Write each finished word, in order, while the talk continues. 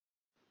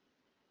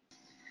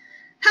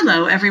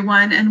Hello,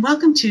 everyone, and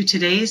welcome to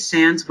today's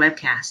SANS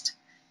webcast,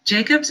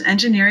 Jacobs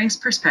Engineering's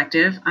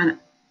Perspective on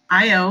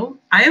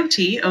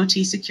IoT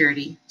OT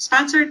Security,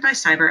 sponsored by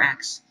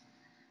CyberX.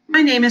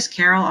 My name is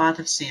Carol Auth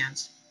of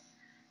SANS.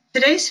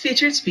 Today's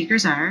featured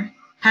speakers are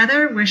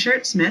Heather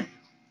Wishart-Smith,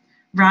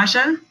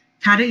 Raja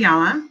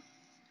Kadayala,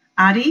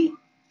 Adi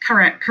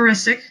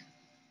Karasik,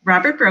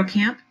 Robert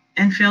Brokamp,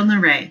 and Phil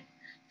Naray.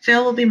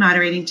 Phil will be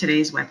moderating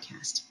today's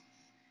webcast.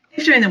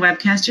 If during the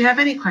webcast you have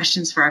any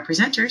questions for our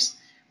presenters,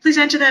 please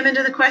enter them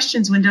into the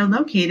questions window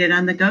located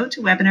on the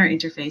GoToWebinar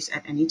interface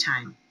at any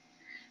time.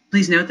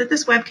 Please note that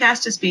this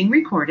webcast is being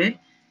recorded,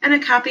 and a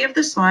copy of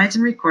the slides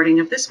and recording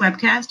of this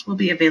webcast will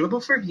be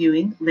available for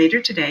viewing later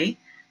today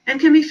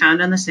and can be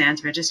found on the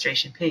SANS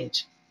registration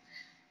page.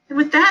 And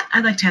with that,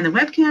 I'd like to hand the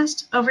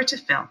webcast over to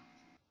Phil.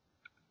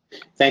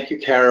 Thank you,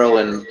 Carol,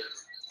 and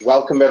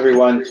welcome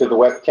everyone to the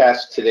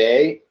webcast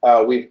today.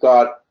 We've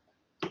got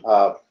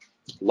a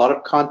lot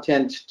of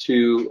content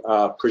to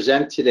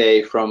present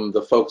today from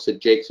the folks at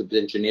Jacobs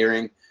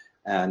Engineering,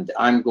 and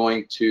I'm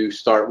going to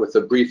start with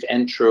a brief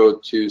intro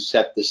to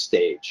set the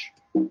stage.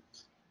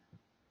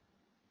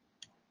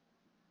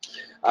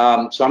 So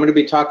I'm going to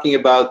be talking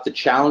about the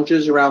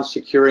challenges around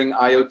securing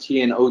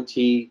IoT and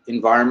OT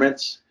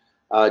environments.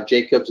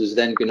 Jacobs is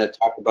then going to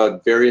talk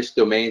about various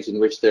domains in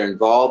which they're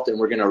involved, and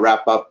we're going to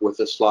wrap up with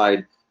a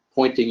slide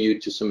pointing you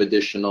to some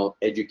additional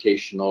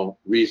educational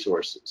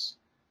resources.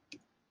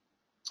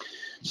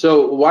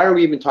 So why are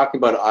we even talking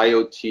about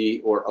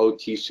IoT or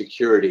OT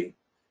security?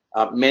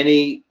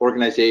 Many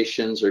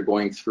organizations are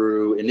going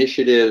through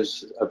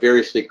initiatives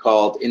variously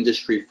called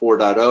Industry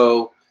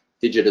 4.0,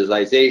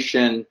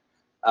 digitalization,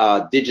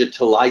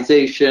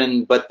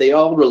 but they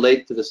all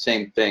relate to the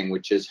same thing,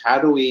 which is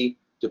how do we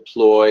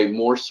deploy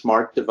more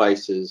smart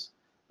devices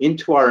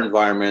into our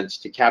environments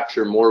to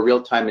capture more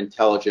real-time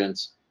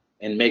intelligence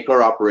and make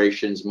our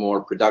operations more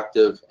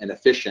productive and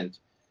efficient.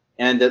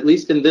 And at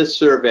least in this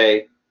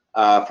survey,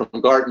 from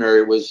Gartner,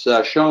 it was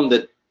shown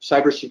that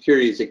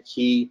cybersecurity is a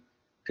key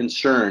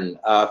concern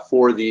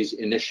for these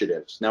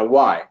initiatives. Now,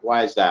 why?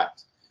 Why is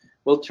that?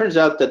 Well, it turns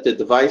out that the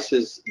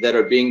devices that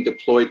are being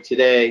deployed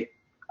today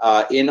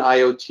in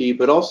IoT,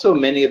 but also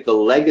many of the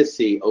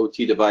legacy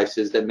OT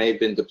devices that may have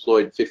been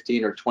deployed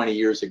 15 or 20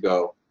 years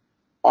ago,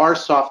 are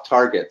soft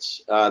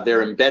targets.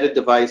 They're embedded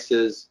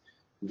devices.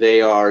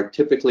 They are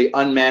typically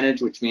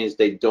unmanaged, which means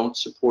they don't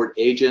support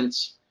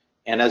agents.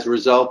 And as a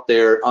result,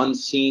 they're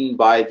unseen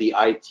by the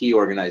IT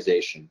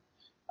organization.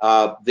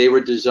 They were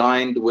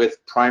designed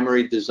with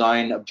primary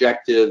design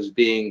objectives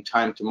being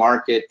time to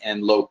market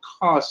and low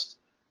cost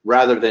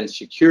rather than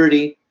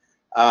security.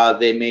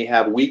 They may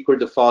have weak or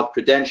default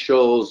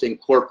credentials,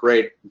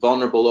 incorporate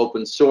vulnerable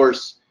open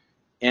source,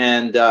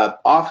 and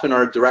often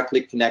are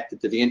directly connected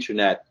to the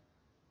internet.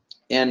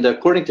 And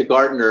according to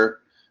Gartner,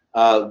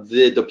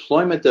 the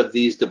deployment of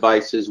these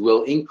devices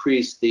will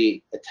increase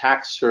the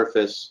attack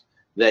surface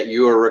that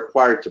you are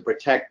required to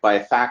protect by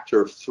a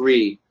factor of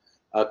 3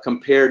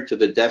 compared to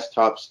the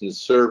desktops and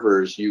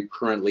servers you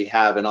currently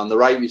have. And on the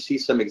right, you see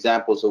some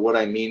examples of what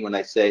I mean when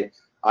I say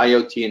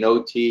IoT and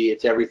OT.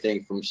 It's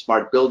everything from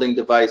smart building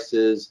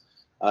devices,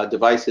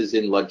 devices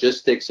in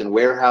logistics and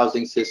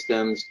warehousing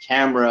systems,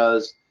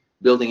 cameras,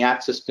 building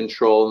access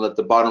control, and at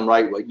the bottom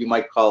right, what you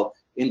might call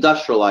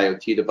industrial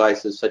IoT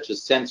devices, such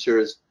as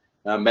sensors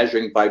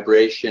measuring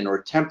vibration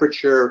or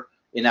temperature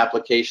in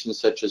applications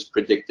such as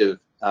predictive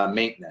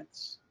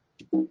maintenance.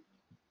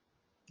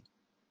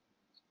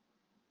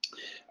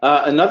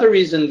 Another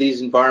reason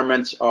these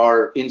environments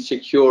are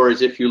insecure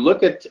is if you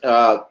look at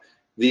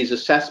these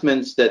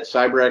assessments that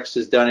CyberX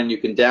has done, and you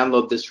can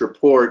download this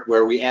report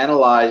where we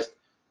analyzed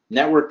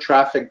network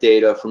traffic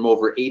data from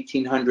over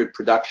 1,800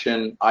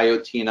 production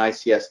IoT and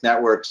ICS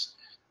networks.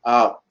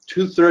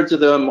 2/3 of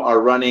them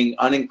are running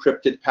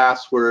unencrypted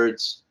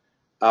passwords.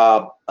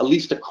 At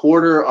least a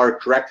quarter are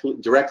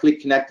directly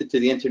connected to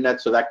the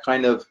internet, so that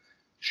kind of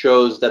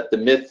shows that the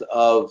myth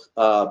of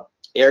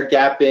air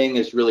gapping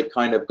has really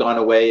kind of gone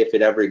away, if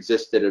it ever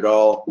existed at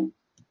all.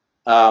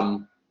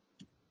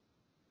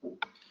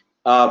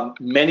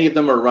 Many of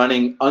them are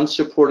running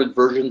unsupported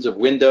versions of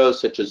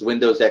Windows, such as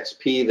Windows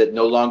XP, that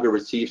no longer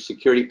receive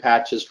security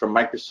patches from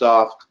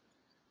Microsoft.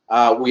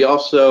 We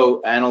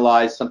also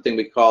analyze something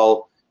we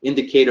call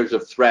indicators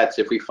of threats.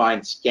 If we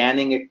find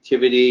scanning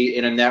activity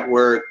in a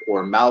network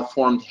or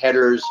malformed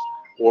headers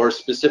or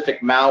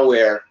specific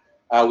malware,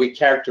 we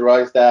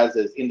characterize that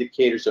as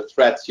indicators of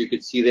threats. You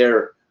could see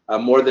there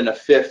more than a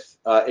fifth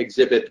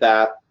exhibit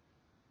that.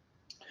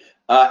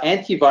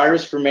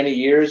 Antivirus for many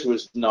years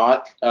was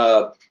not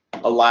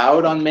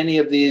allowed on many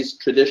of these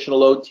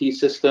traditional OT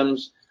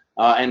systems,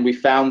 and we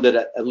found that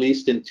at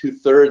least in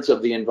 2/3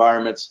 of the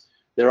environments,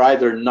 they're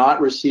either not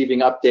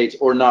receiving updates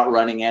or not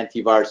running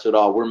antivirus at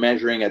all. We're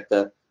measuring at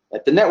the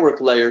network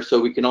layer,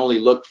 so we can only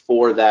look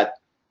for that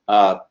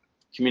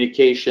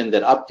communication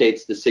that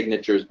updates the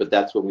signatures, but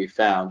that's what we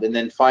found. And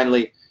then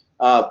finally,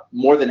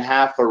 more than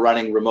half are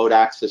running remote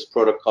access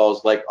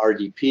protocols like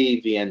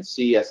RDP,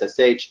 VNC,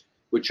 SSH,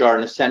 which are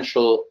an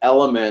essential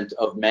element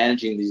of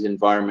managing these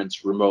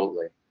environments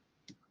remotely.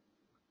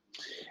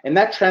 And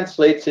that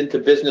translates into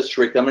business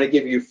risk. I'm going to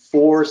give you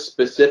 4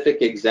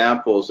 specific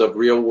examples of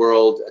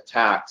real-world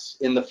attacks.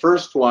 In the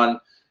first one,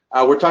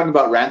 we're talking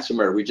about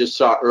ransomware. We just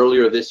saw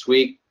earlier this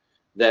week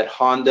that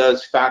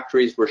Honda's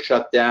factories were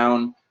shut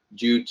down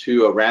due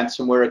to a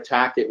ransomware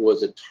attack. It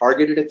was a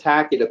targeted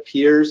attack, it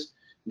appears,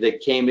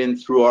 that came in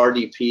through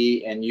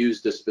RDP and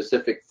used a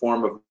specific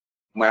form of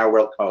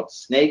malware called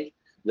Snake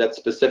that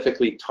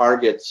specifically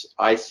targets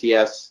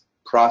ICS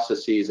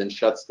processes and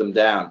shuts them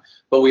down.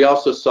 But we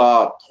also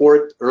saw a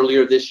port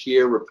earlier this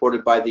year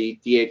reported by the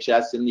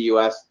DHS in the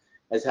US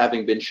as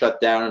having been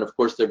shut down. And of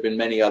course, there have been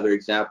many other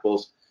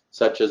examples,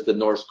 such as the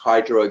Norsk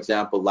Hydro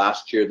example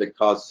last year that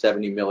caused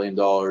 $70 million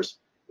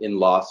in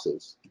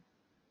losses.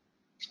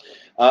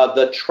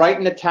 The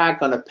Triton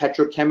attack on a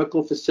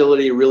petrochemical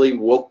facility really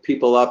woke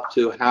people up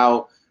to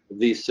how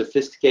these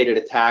sophisticated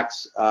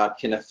attacks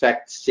can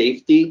affect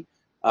safety.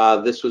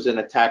 This was an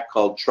attack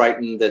called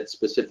Triton that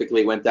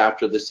specifically went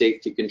after the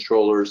safety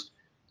controllers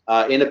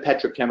in a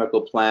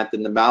petrochemical plant,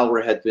 and the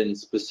malware had been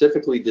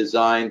specifically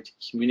designed to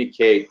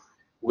communicate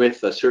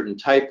with a certain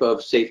type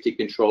of safety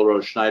controller,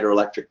 Schneider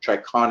Electric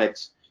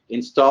Triconics,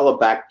 install a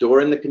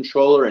backdoor in the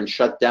controller and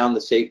shut down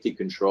the safety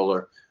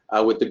controller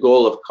with the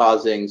goal of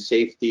causing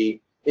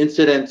safety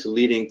incidents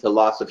leading to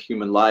loss of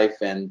human life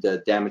and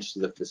damage to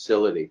the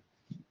facility.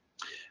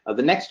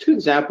 The next 2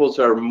 examples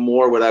are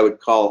more what I would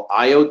call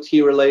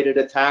IoT related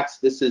attacks.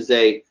 This is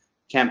a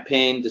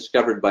campaign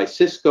discovered by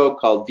Cisco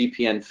called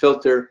VPN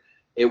Filter.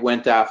 It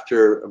went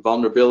after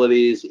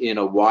vulnerabilities in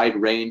a wide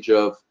range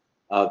of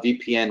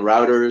VPN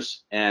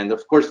routers. And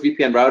of course,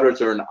 VPN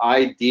routers are an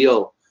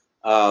ideal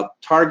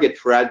target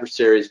for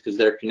adversaries because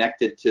they're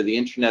connected to the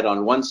internet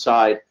on one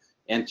side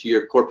and to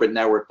your corporate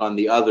network on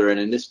the other. And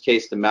in this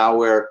case, the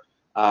malware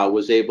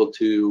was able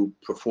to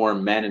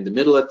perform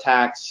man-in-the-middle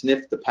attacks,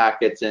 sniff the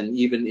packets, and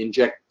even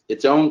inject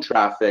its own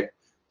traffic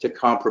to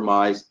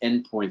compromise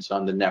endpoints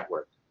on the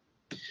network.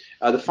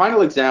 The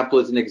final example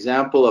is an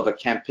example of a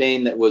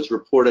campaign that was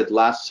reported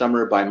last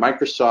summer by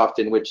Microsoft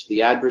in which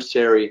the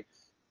adversary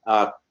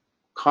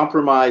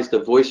compromised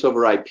a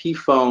voice-over IP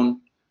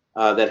phone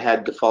that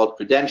had default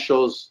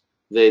credentials.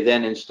 They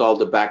then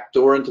installed a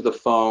backdoor into the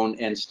phone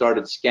and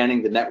started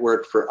scanning the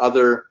network for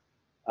other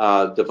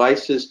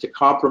devices to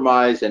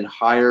compromise and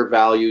higher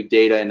value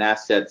data and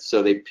assets.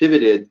 So they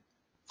pivoted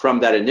from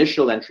that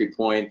initial entry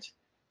point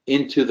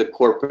into the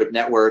corporate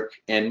network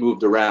and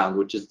moved around,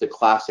 which is the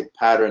classic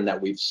pattern that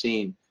we've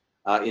seen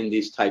in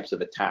these types of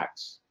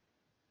attacks.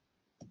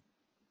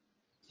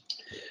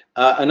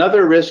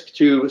 Another risk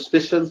to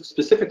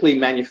specifically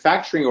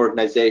manufacturing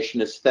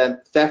organization is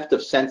theft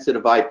of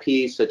sensitive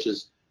IP, such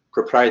as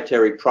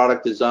proprietary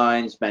product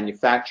designs,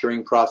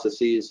 manufacturing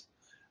processes.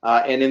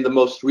 And in the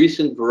most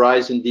recent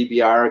Verizon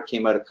DBR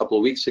came out a couple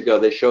of weeks ago,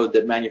 they showed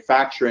that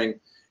manufacturing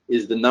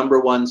is the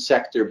 #1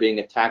 sector being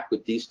attacked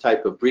with these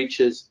type of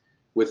breaches,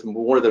 with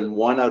more than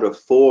 1 out of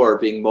 4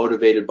 being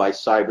motivated by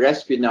cyber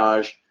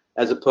espionage,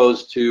 as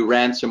opposed to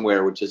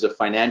ransomware, which is a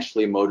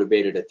financially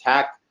motivated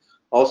attack.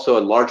 Also,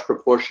 a large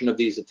proportion of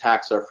these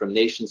attacks are from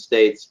nation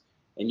states,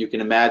 and you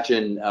can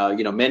imagine,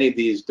 many of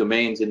these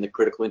domains in the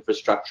critical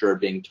infrastructure are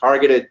being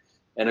targeted.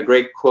 And a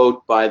great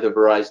quote by the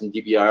Verizon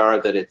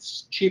DBIR that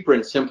it's cheaper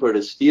and simpler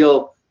to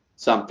steal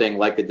something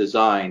like a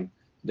design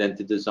than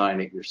to design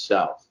it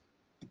yourself.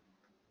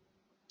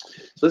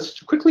 So let's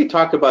quickly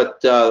talk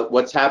about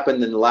what's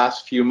happened in the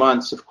last few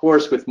months. Of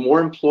course, with more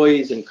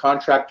employees and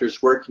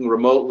contractors working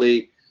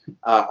remotely,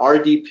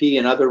 RDP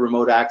and other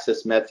remote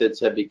access methods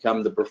have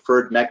become the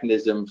preferred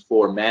mechanism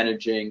for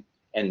managing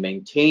and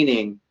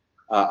maintaining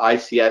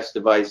ICS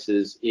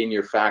devices in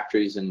your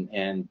factories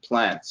and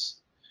plants.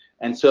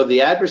 And so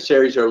the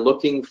adversaries are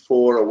looking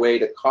for a way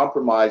to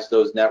compromise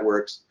those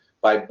networks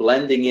by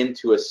blending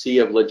into a sea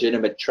of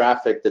legitimate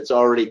traffic that's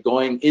already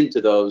going into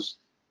those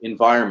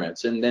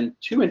environments. And then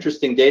 2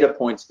 interesting data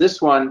points.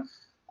 This one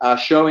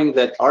showing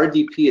that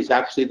RDP is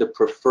actually the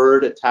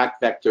preferred attack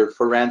vector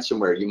for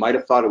ransomware. You might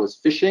have thought it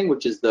was phishing,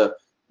 which is the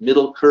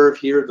middle curve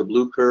here, the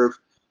blue curve.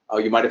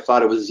 You might have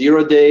thought it was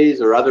 0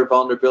 days or other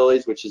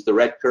vulnerabilities, which is the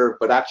red curve,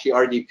 but actually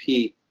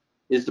RDP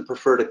is the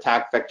preferred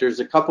attack vector. There's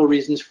a couple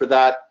reasons for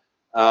that.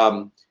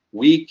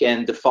 Weak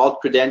and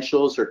default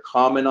credentials are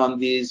common on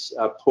these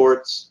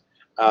ports.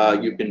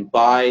 You can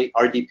buy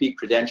RDP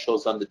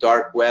credentials on the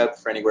dark web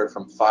for anywhere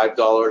from $5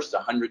 to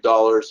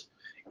 $100.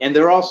 And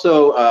there are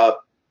also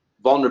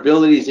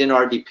vulnerabilities in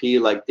RDP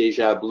like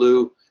Deja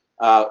Vu,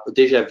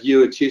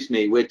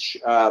 which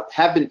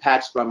have been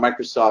patched by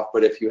Microsoft,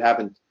 but if you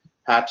haven't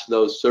patched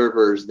those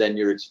servers, then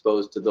you're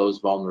exposed to those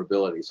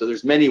vulnerabilities. So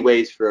there's many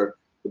ways for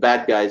the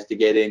bad guys to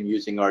get in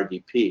using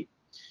RDP.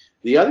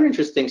 The other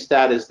interesting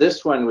stat is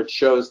this one, which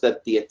shows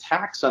that the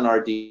attacks on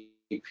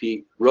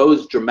RDP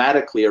rose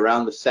dramatically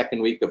around the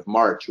 2nd week of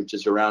March, which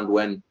is around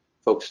when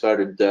folks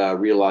started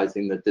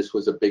realizing that this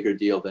was a bigger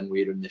deal than we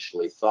had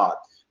initially thought.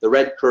 The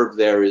red curve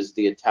there is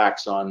the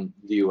attacks on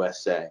the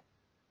USA.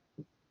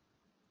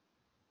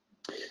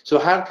 So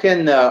how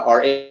can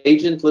our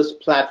agentless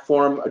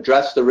platform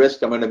address the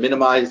risk? I'm going to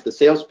minimize the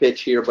sales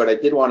pitch here, but I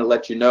did want to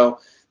let you know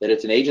that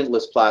it's an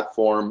agentless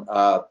platform,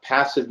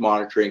 passive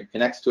monitoring,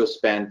 connects to a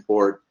span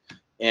port,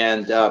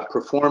 and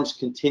performs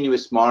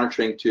continuous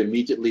monitoring to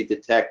immediately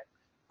detect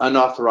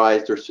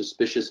unauthorized or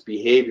suspicious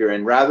behavior.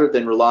 And rather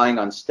than relying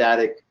on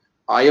static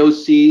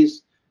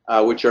IOCs,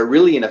 which are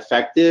really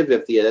ineffective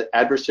if the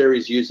adversary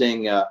is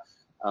using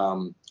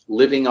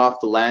living off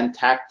the land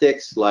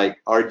tactics like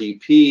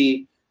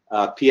RDP,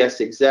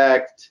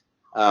 PSExec,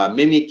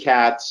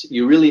 Mimikatz,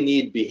 you really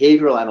need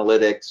behavioral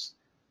analytics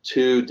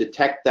to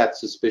detect that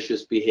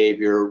suspicious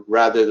behavior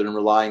rather than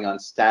relying on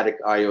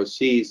static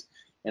IOCs.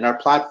 And our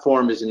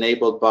platform is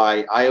enabled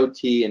by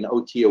IoT and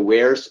OT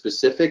aware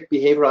specific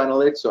behavioral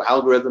analytics, so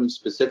algorithms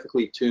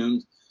specifically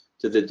tuned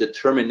to the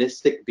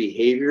deterministic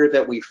behavior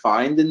that we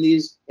find in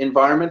these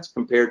environments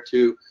compared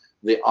to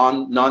the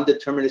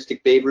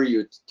non-deterministic behavior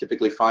you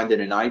typically find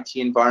in an IT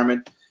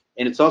environment.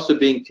 And it's also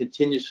being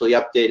continuously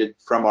updated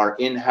from our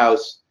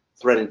in-house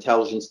threat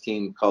intelligence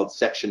team called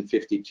Section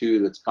 52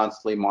 that's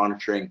constantly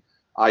monitoring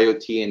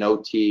IoT and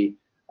OT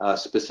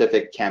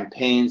specific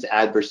campaigns,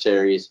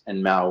 adversaries,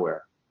 and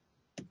malware.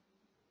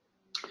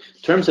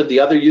 In terms of the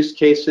other use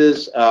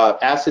cases,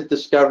 asset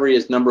discovery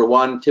is number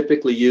one,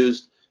 typically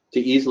used to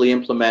easily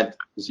implement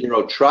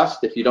zero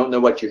trust. If you don't know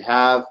what you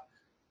have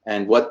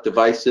and what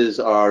devices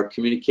are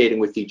communicating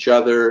with each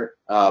other,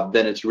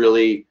 then it's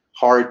really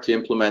hard to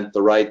implement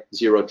the right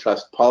zero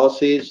trust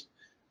policies.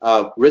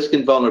 Risk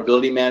and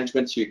vulnerability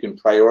management, so you can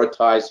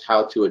prioritize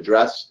how to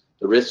address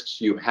the risks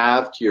you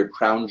have to your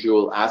crown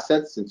jewel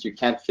assets. Since you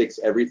can't fix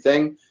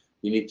everything,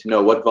 you need to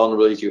know what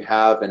vulnerabilities you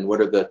have and what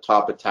are the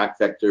top attack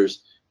vectors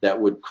that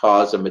would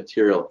cause a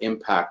material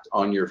impact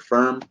on your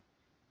firm.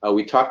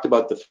 We talked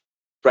about the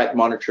threat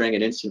monitoring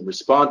and incident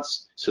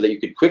response so that you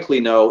could quickly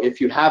know if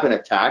you have an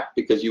attack,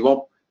 because you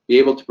won't be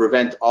able to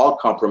prevent all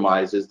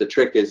compromises. The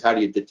trick is, how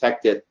do you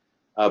detect it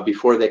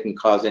before they can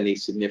cause any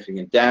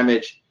significant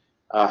damage?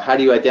 How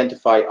do you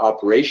identify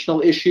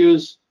operational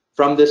issues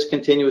from this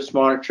continuous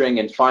monitoring?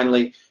 And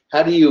finally,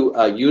 how do you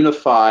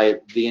unify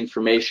the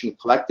information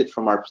collected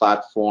from our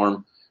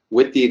platform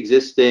with the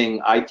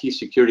existing IT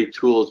security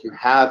tools you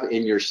have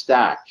in your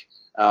stack?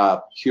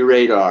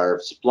 QRadar,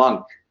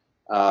 Splunk,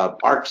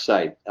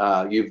 ArcSight.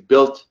 You've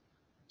built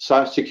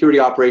security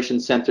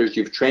operations centers,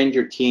 you've trained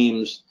your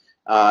teams,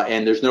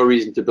 and there's no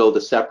reason to build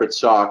a separate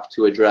SOC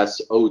to address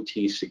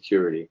OT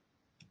security.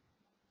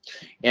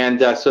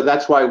 And so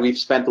that's why we've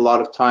spent a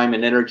lot of time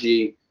and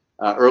energy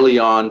early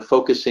on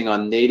focusing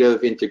on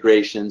native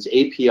integrations,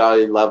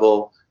 API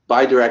level,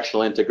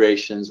 bidirectional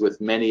integrations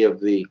with many of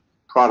the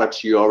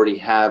products you already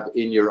have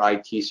in your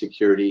IT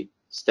security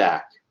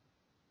stack.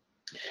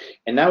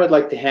 And now I'd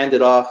like to hand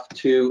it off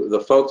to the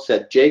folks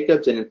at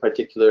Jacobs, and in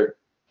particular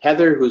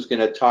Heather, who's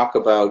going to talk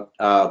about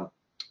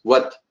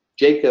what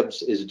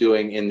Jacobs is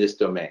doing in this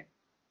domain.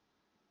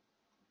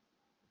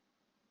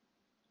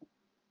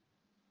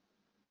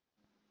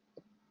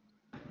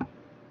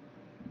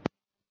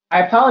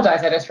 I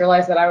apologize, I just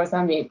realized that I was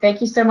on mute. Thank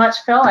you so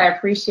much, Phil. I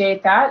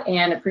appreciate that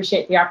and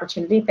appreciate the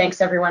opportunity.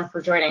 Thanks everyone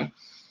for joining.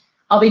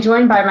 I'll be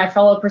joined by my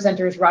fellow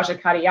presenters, Raja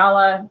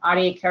Kadiyala,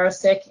 Adi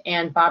Karasik,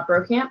 and Bob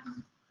Brokamp.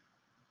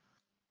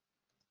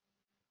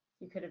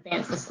 You could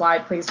advance the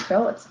slide, please,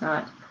 Phil. It's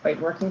not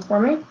quite working for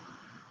me.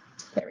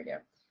 There we go.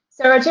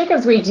 So at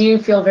Jacobs, we do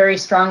feel very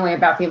strongly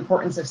about the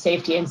importance of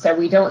safety, and so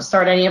we don't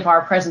start any of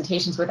our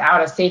presentations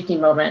without a safety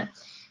moment.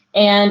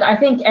 And I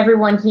think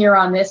everyone here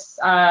on this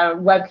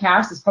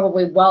webcast is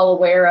probably well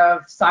aware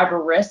of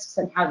cyber risks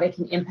and how they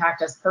can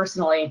impact us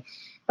personally.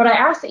 But I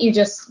ask that you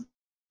just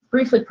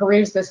briefly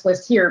peruse this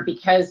list here,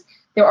 because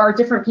there are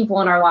different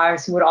people in our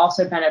lives who would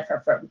also benefit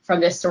from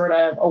this sort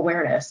of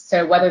awareness.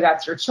 So whether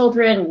that's your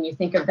children, when you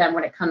think of them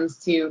when it comes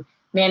to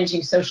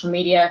managing social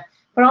media,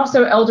 but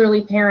also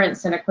elderly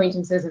parents and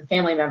acquaintances and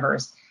family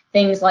members.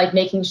 Things like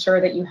making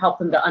sure that you help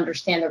them to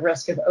understand the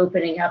risk of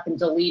opening up and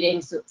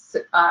deleting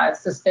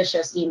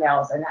suspicious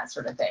emails and that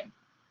sort of thing.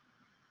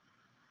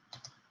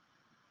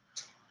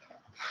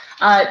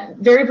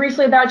 Very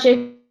briefly about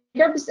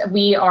Jacobs,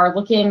 we are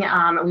looking,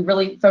 we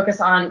really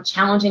focus on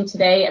challenging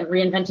today and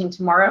reinventing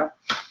tomorrow.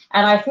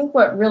 And I think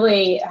what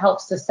really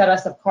helps to set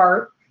us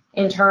apart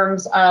in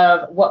terms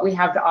of what we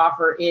have to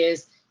offer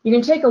is, you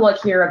can take a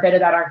look here a bit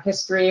about our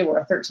history. We're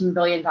a $13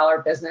 billion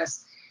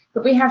business.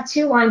 But we have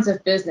two lines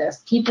of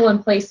business: people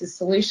and places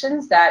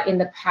solutions, that in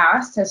the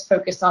past has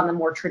focused on the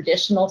more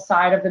traditional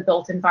side of the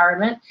built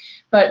environment,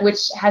 but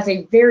which has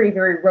a very,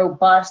 very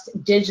robust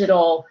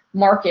digital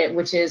market,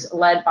 which is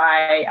led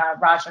by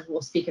Raja, who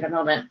will speak in a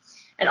moment.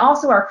 And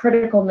also our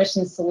critical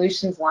mission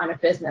solutions line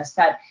of business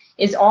that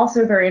is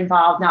also very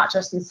involved, not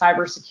just in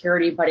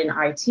cybersecurity, but in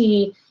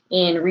IT,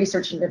 in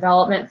research and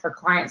development for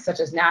clients such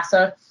as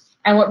NASA.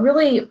 And what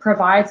really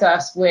provides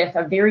us with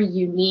a very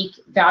unique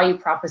value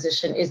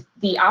proposition is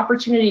the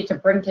opportunity to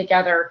bring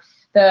together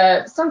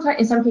the,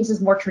 in some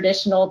cases, more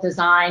traditional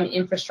design,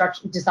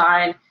 infrastructure,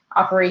 design,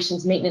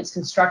 operations, maintenance,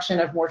 construction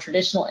of more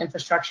traditional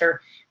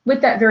infrastructure with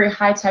that very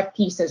high-tech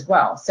piece as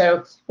well.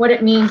 So what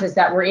it means is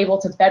that we're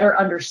able to better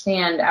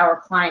understand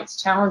our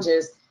clients'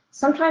 challenges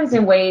sometimes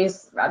in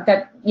ways that,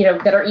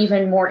 that are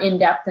even more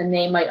in-depth than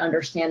they might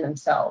understand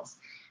themselves.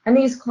 And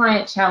these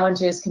client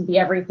challenges can be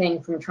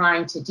everything from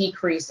trying to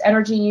decrease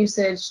energy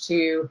usage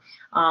to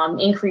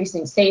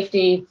increasing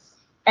safety.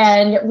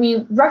 And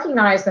we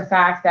recognize the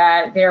fact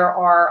that there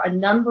are a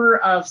number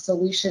of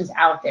solutions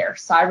out there,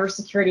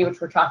 cybersecurity,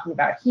 which we're talking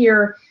about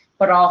here,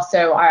 but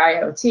also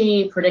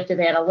IoT, predictive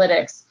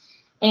analytics.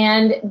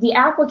 And the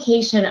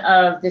application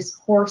of this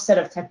core set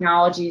of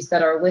technologies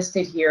that are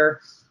listed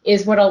here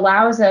is what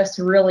allows us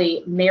to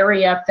really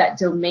marry up that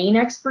domain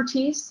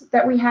expertise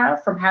that we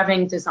have from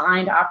having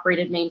designed,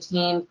 operated,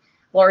 maintained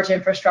large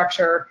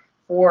infrastructure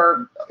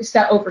for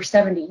over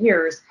 70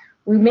 years.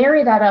 We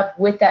marry that up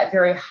with that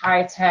very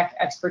high-tech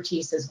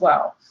expertise as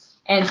well.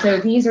 And so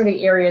these are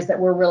the areas that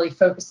we're really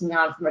focusing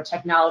on from a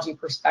technology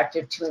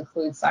perspective to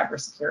include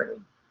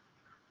cybersecurity.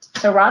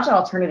 So Raja,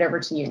 I'll turn it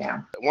over to you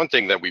now. One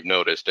thing that we've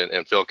noticed,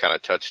 and Phil kind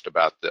of touched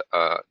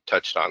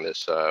on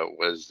this,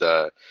 was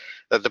that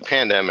the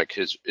pandemic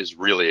is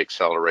really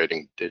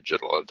accelerating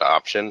digital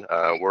adoption.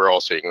 We're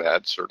all seeing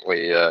that.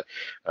 Certainly,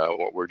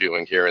 what we're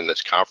doing here in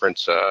this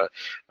conference,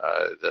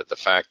 the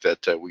fact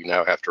that we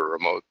now have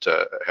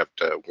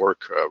to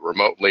work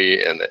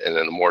remotely and in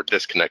a more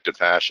disconnected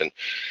fashion.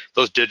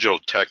 Those digital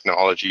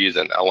technologies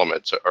and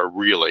elements are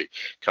really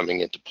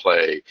coming into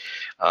play.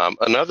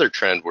 Another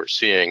trend we're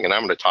seeing, and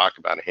I'm going to talk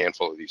about a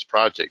handful of these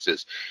projects,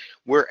 is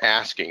we're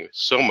asking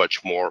so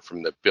much more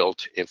from the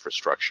built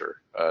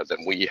infrastructure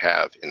than we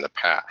have in the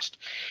past.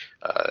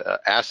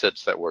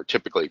 Assets that were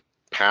typically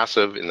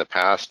passive in the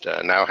past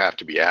now have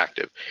to be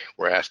active.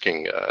 We're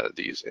asking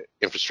these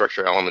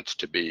infrastructure elements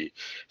to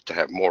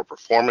have more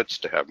performance,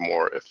 to have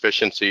more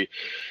efficiency,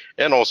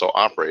 and also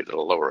operate at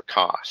a lower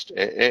cost.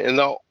 And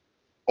the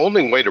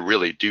only way to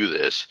really do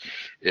this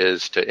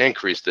is to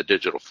increase the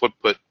digital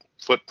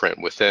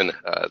footprint within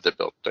the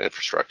built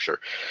infrastructure.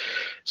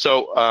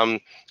 So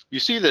you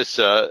see this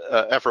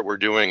effort we're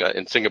doing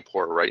in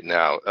Singapore right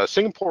now.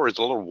 Singapore is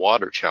a little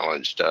water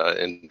challenged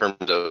in terms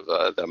of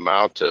the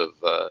amount of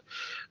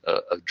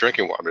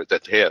drinking water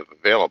that they have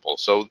available.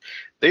 So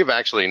they've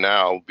actually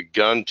now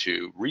begun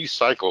to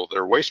recycle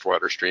their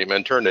wastewater stream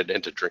and turn it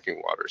into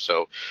drinking water.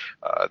 So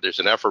there's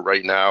an effort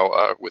right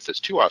now with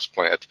this Tuas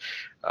plant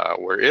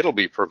where it'll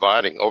be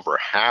providing over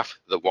half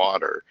the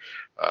water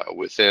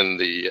within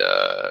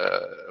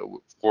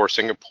for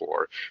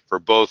Singapore for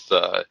both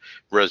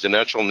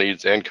residential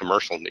needs and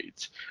commercial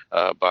needs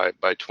by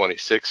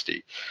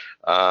 2060.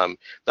 The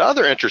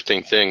other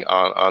interesting thing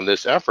on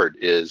this effort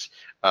is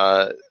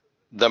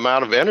the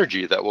amount of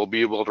energy that we'll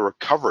be able to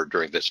recover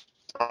during this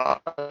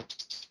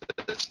process.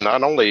 It's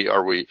not only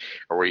are we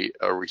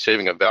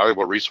saving a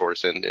valuable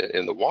resource in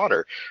the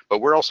water,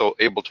 but we're also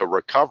able to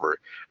recover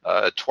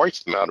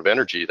twice the amount of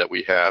energy that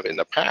we have in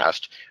the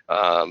past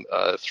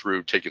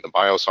through taking the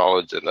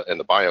biosolids and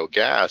the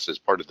biogas as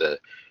part of the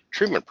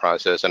treatment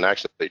process and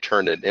actually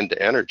turn it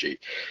into energy.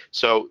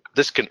 So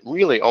this can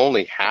really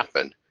only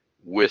happen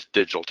with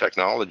digital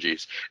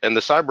technologies, and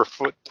the cyber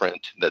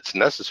footprint that's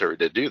necessary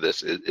to do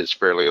this is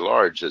fairly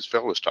large, as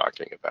Phil was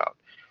talking about.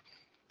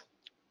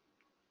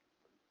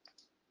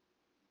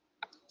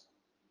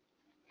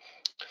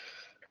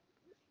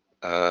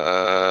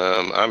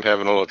 I'm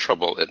having a little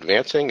trouble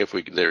advancing.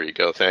 There you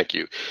go. Thank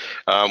you.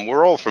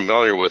 We're all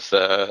familiar with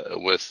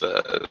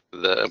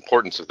the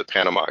importance of the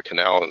Panama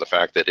Canal and the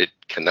fact that it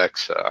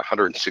connects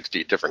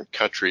 160 different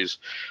countries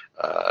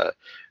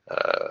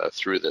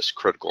through this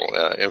critical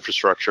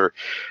infrastructure.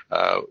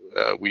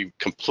 We've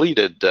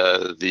completed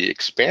the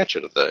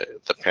expansion of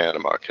the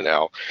Panama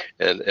Canal,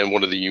 and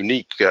one of the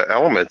unique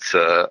elements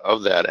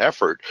of that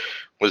effort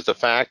was the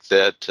fact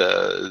that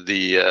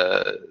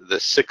the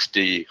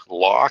 60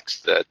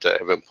 locks that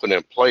have been put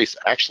in place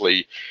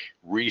actually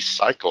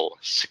recycle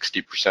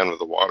 60% of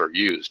the water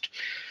used.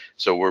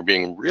 So we're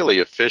being really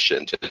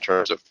efficient in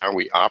terms of how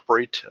we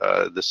operate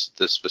this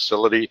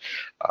facility.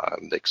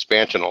 The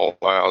expansion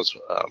allows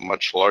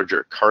much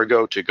larger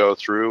cargo to go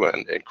through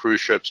and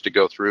cruise ships to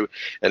go through.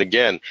 And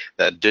again,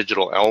 that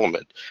digital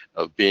element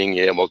of being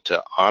able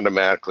to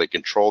automatically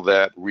control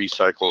that,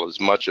 recycle as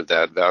much of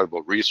that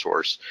valuable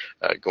resource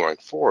going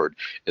forward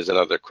is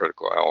another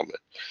critical element.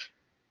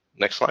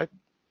 Next slide.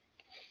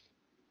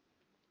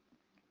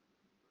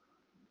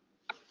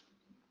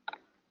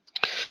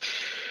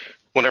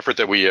 One effort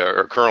that we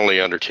are currently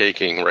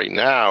undertaking right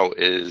now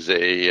is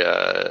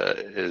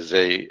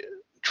a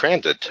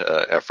transit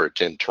effort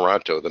in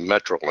Toronto, the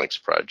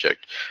Metrolinx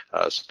project.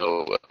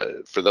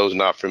 For those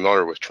not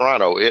familiar with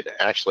Toronto, it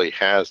actually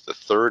has the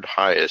third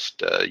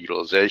highest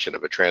utilization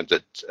of a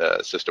transit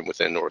system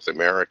within North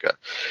America.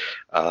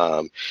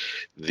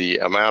 The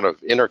amount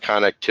of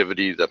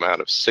interconnectivity, the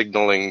amount of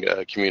signaling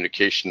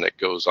communication that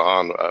goes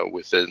on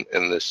within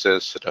this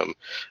system,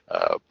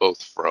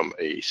 both from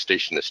a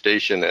station to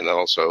station and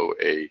also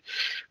a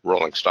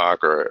rolling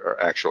stock or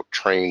actual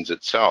trains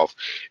itself,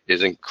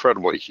 is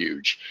incredibly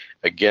huge.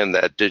 again,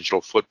 that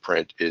digital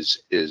footprint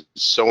is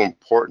so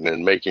important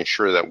in making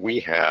sure that we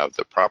have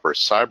the proper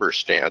cyber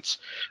stance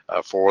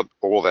for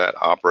all that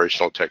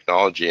operational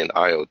technology, and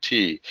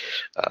IoT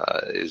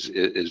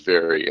is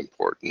very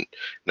important.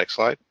 Next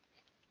slide.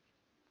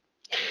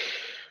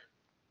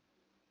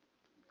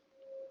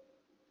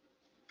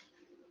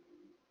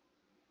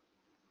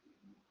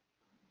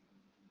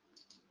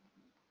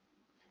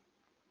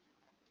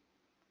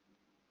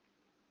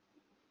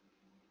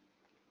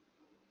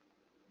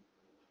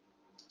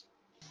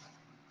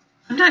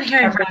 I'm not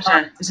hearing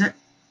Raja. Is it?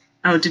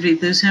 Oh, did we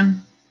lose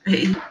him?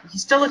 He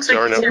still looks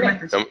like he's here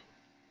with us.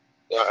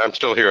 I'm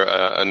still here.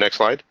 Next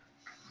slide.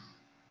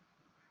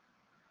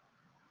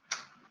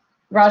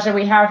 Raja,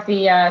 we have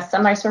the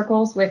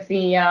semicircles with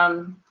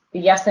the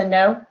yes and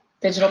no,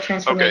 digital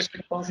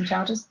transformation goals and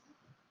challenges.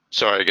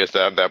 Sorry, I guess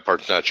that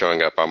part's not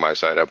showing up on my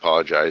side. I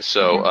apologize.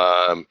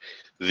 So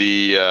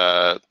we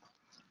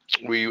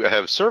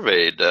have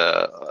surveyed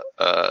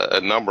a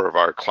number of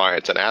our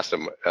clients and asked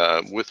them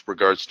with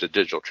regards to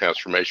digital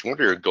transformation, what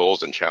are your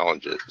goals and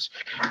challenges?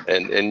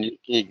 And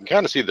you can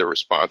kind of see their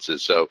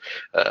responses. So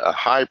a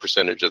high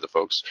percentage of the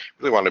folks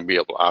really want to be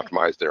able to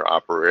optimize their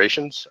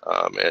operations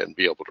and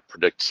be able to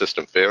predict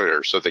system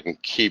failure so they can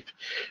keep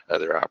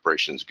their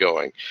operations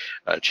going.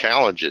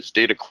 Challenges,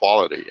 data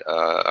quality,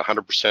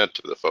 100%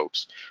 of the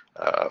folks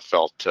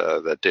felt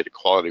that data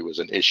quality was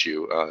an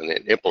issue in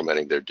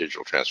implementing their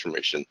digital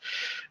transformation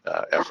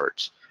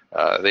efforts.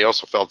 They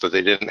also felt that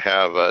they didn't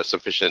have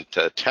sufficient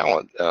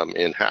talent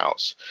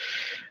in-house.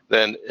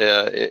 Then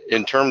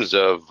in terms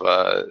of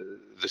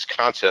this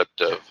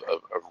concept of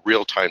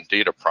real-time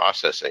data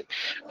processing,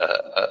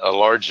 a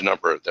large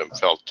number of them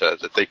felt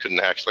that they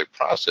couldn't actually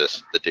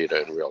process the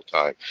data in real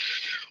time.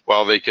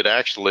 While they could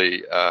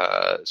actually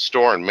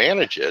store and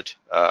manage it,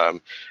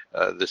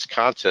 this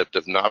concept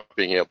of not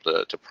being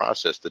able to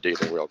process the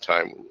data in real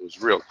time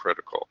was real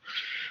critical.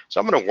 So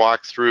I'm going to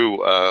walk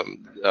through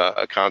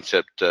a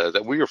concept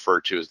that we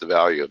refer to as the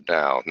value of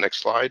now.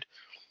 Next slide.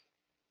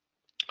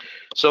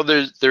 So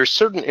there's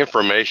certain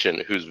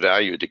information whose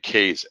value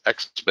decays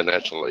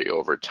exponentially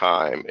over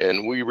time,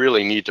 and we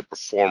really need to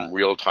perform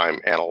real-time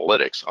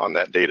analytics on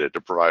that data to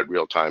provide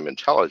real-time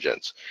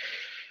intelligence.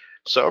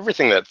 So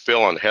everything that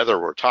Phil and Heather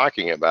were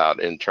talking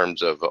about in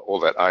terms of all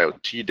that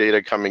IoT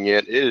data coming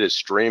in, it is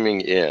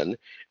streaming in,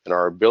 and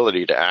our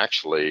ability to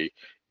actually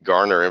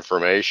garner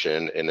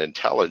information and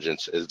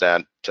intelligence as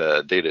that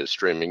data is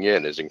streaming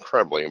in is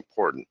incredibly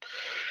important.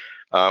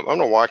 I'm going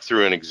to walk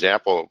through an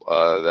example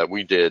that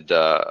we did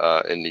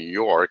in New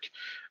York.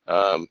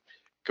 Go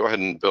ahead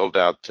and build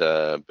out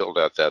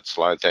that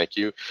slide. Thank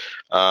you.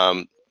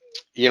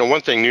 You know,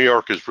 one thing, New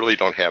Yorkers really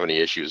don't have any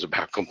issues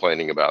about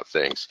complaining about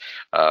things.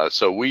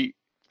 So we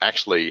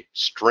actually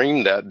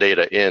streamed that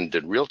data in,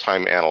 did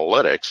real-time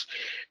analytics,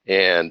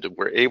 and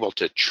were able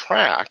to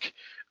track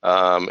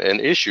an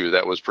issue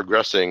that was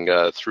progressing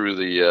through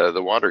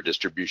the water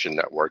distribution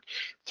network,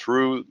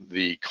 through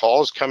the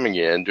calls coming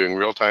in, doing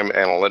real-time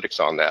analytics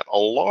on that,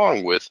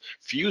 along with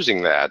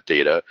fusing that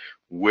data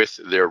with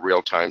their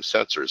real-time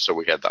sensors. So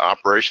we had the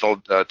operational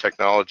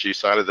technology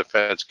side of the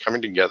fence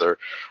coming together,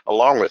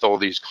 along with all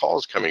these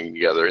calls coming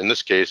together. In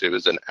this case, it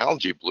was an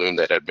algae bloom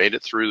that had made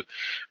it through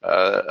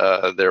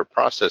their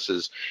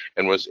processes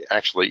and was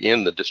actually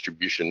in the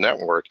distribution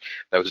network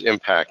that was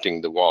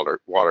impacting the water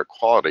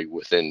quality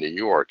within New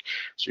York.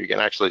 So you can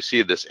actually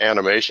see this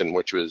animation,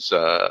 which was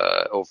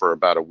over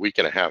about a week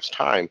and a half's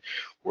time,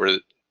 where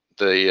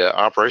the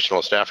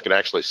operational staff could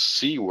actually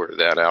see where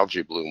that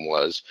algae bloom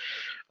was,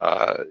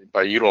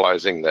 by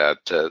utilizing that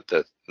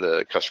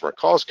the customer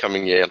calls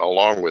coming in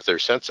along with their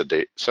sensor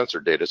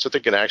data, so they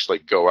can actually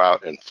go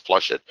out and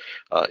flush it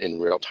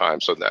in real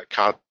time. So that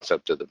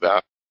concept of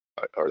the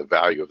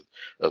value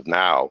of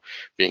now,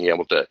 being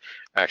able to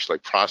actually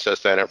process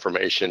that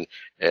information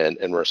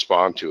and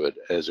respond to it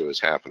as it was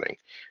happening.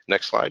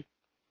 Next slide.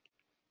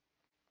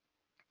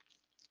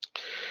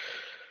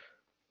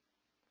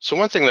 So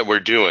one thing that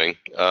we're doing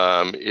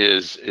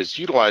is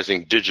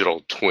utilizing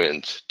digital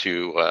twins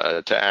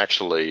to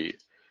actually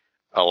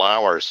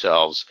allow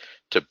ourselves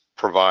to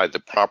provide the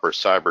proper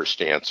cyber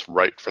stance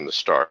right from the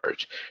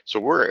start. So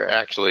we're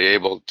actually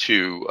able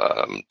to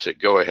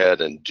go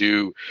ahead and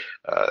do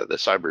the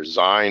cyber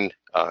design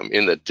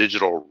in the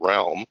digital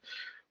realm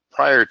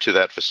prior to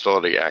that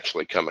facility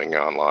actually coming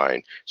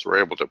online. So we're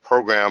able to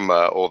program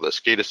all the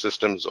SCADA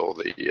systems, all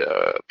the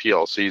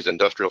PLCs,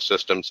 industrial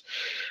systems,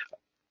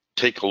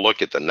 take a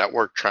look at the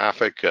network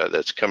traffic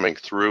that's coming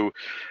through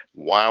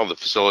while the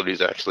facility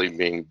is actually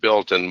being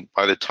built. And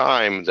by the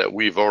time that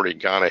we've already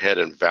gone ahead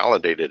and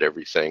validated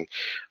everything,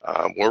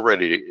 we're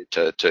ready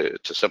to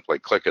simply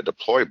click a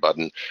deploy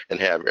button and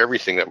have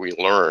everything that we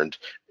learned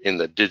in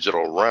the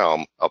digital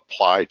realm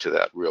apply to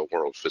that real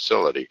world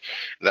facility.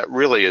 And that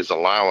really is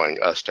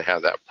allowing us to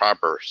have that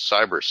proper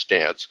cyber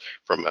stance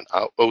from an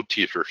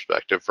OT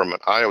perspective, from an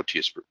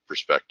IoT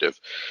perspective,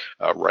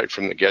 right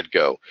from the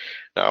get-go.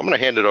 Now I'm going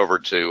to hand it over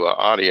to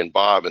Adi and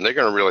Bob, and they're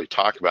going to really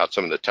talk about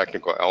some of the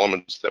technical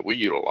elements that we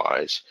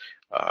utilize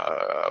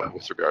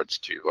with regards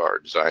to our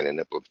design and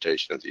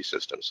implementation of these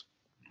systems.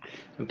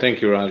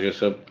 Thank you, Roger.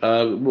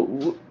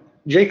 So,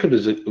 Jacob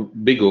is a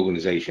big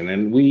organization,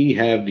 and we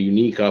have the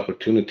unique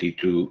opportunity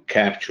to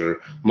capture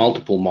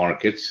multiple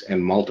markets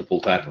and multiple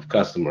type of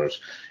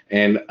customers.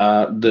 And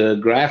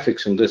the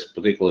graphics on this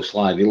particular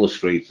slide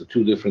illustrates the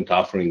two different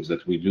offerings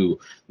that we do.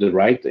 The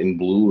right in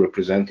blue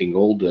representing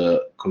all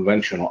the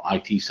conventional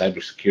IT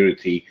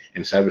cybersecurity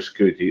and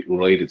cybersecurity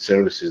related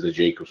services that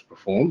Jacobs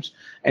performs,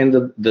 and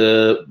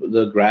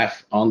the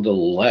graph on the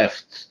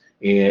left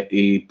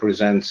it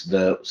presents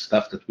the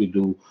stuff that we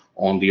do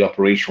on the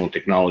operational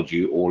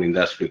technology or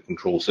industrial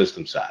control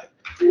system side.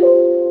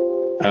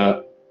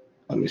 Let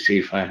me see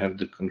if I have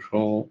the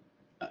control.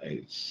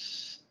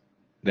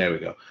 There we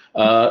go.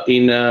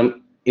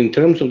 In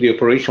terms of the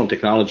operational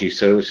technology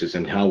services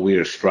and how we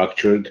are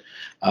structured,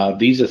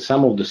 these are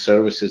some of the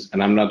services,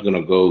 and I'm not going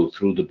to go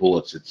through the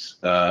bullets.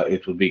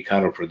 It would be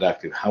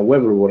counterproductive.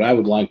 However, what I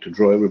would like to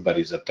draw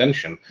everybody's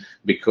attention,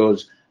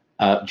 because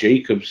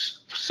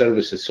Jacobs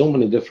services so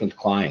many different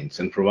clients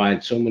and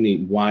provides so many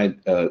wide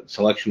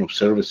selection of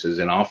services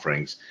and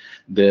offerings.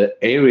 The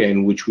area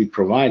in which we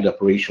provide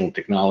operational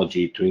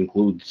technology to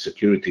include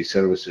security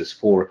services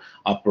for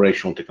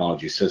operational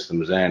technology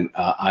systems and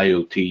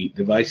IoT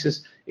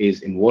devices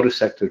is in water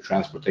sector,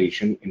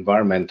 transportation,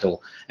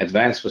 environmental,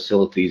 advanced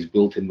facilities,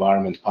 built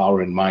environment,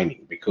 power, and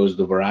mining. Because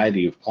the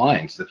variety of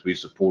clients that we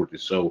support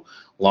is so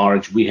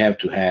large, we have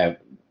to have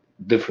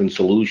different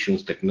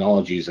solutions,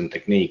 technologies, and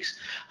techniques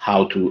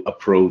how to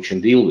approach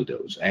and deal with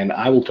those. And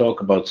I will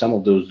talk about some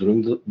of those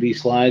during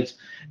these slides,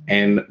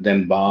 and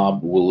then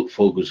Bob will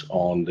focus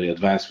on the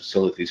advanced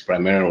facilities,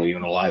 primarily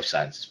on the life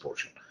sciences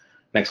portion.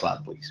 Next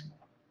slide, please.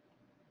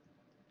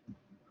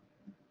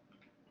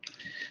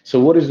 So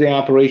what is the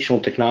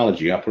operational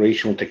technology?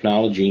 Operational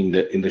technology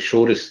in the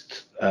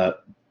shortest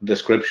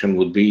description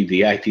would be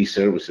the IT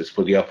services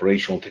for the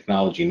operational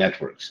technology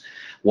networks.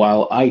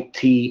 While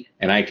IT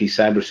and IT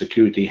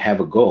cybersecurity have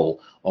a goal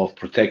of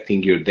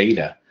protecting your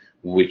data,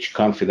 which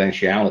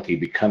confidentiality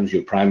becomes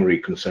your primary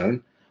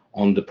concern,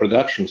 on the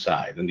production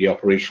side and the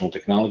operational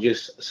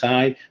technologies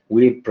side,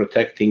 we're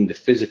protecting the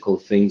physical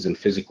things and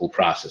physical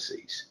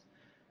processes.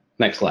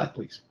 Next slide,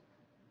 please.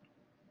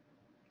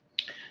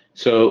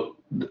 So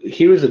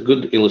here is a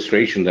good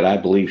illustration that I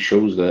believe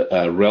shows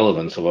the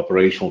relevance of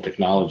operational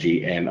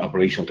technology and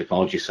operational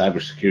technology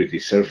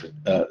cybersecurity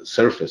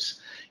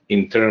surface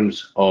in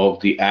terms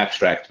of the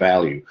abstract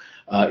value.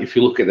 If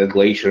you look at the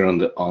glacier on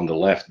the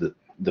left,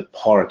 the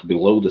part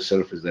below the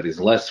surface that is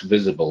less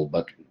visible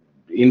but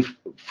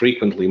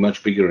frequently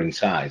much bigger in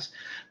size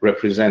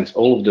represents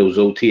all of those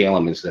OT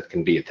elements that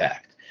can be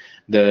attacked.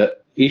 The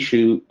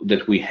issue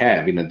that we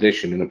have, in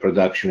addition, in the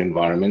production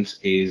environments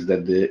is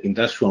that the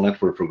industrial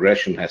network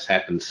progression has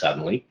happened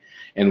suddenly,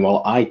 and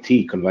while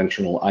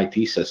conventional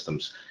IT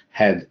systems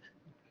had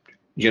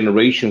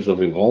generations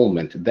of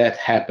involvement, that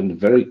happened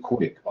very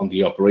quick on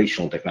the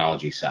operational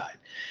technology side.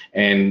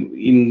 And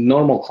in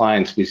normal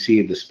clients, we see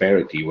a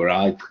disparity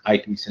where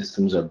IT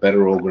systems are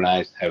better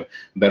organized, have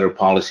better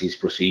policies,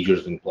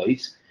 procedures in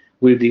place.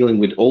 We're dealing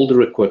with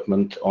older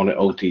equipment on the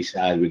OT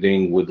side. We're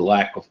dealing with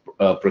lack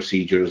of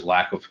procedures,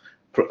 lack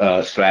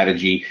of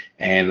strategy,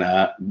 and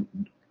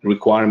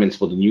requirements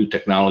for the new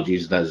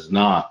technologies does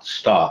not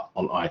stop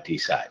on IT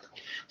side.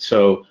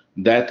 So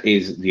that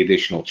is the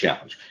additional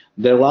challenge.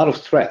 There are a lot of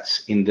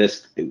threats in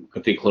this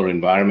particular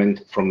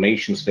environment, from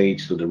nation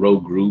states to the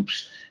rogue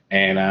groups.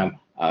 And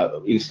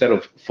instead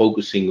of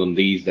focusing on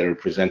these that are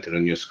presented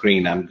on your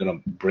screen, I'm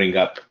going to bring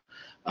up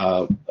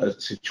a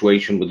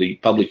situation with the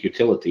public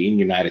utility in the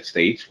United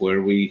States,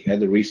 where we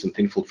had a recent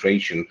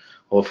infiltration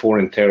of a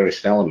foreign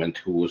terrorist element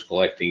who was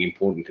collecting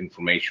important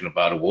information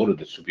about a water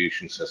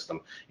distribution system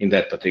in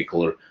that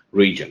particular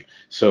region.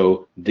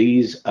 So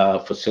these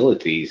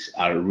facilities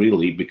are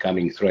really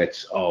becoming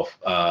threats of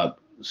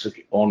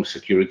on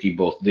security,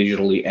 both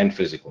digitally and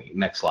physically.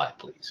 Next slide,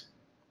 please.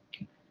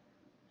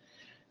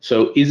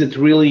 So is it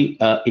really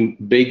a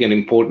big and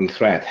important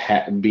threat,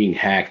 being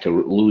hacked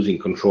or losing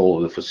control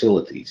of the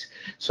facilities?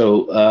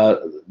 So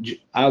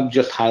I'll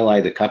just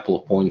highlight a couple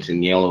of points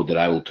in yellow that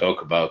I will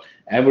talk about.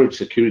 Average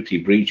security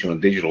breach on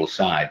a digital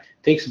side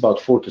takes about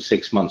 4 to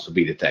 6 months to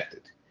be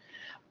detected.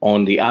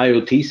 On the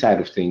IoT side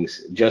of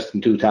things, just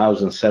in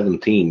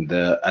 2017,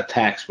 the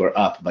attacks were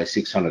up by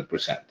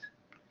 600%.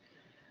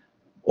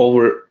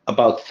 Over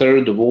about a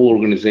third of all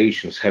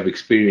organizations have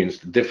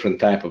experienced different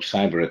type of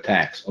cyber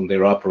attacks on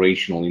their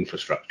operational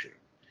infrastructure.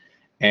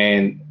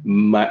 And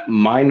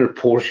minor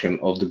portion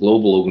of the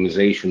global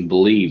organization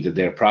believe that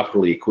they're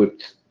properly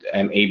equipped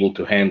and able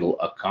to handle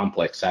a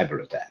complex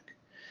cyber attack.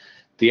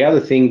 The other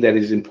thing that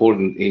is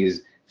important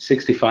is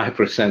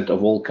 65%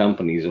 of all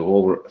companies of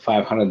over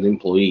 500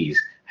 employees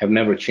have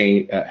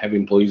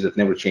employees that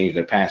never change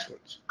their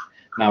passwords.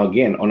 Now,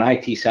 again, on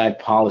IT side,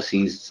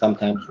 policies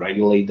sometimes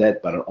regulate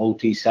that, but on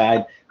OT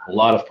side, a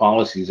lot of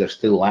policies are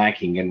still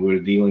lacking, and we're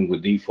dealing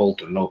with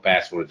default or no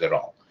passwords at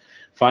all.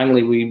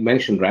 Finally, we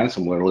mentioned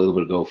ransomware a little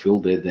bit ago,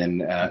 Phil did,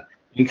 and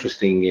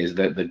interesting is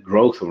that the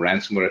growth of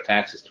ransomware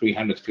attacks is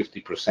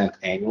 350%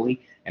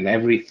 annually, and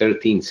every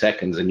 13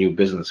 seconds a new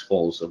business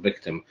falls a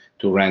victim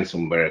to a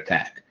ransomware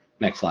attack.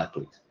 Next slide,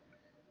 please.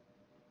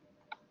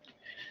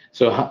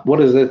 So what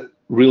does that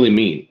really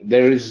mean?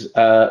 There is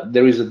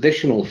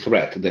additional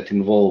threat that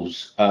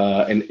involves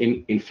and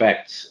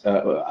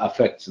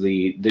affects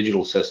the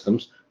digital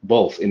systems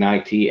both in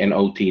IT and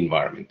OT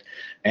environment.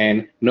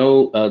 And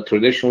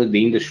traditionally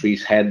the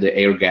industries had the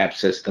air gap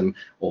system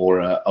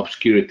or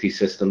obscurity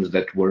systems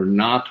that were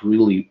not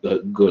really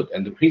good.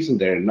 And the reason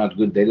they're not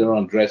good, they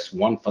don't address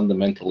one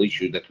fundamental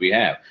issue that we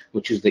have,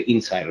 which is the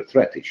insider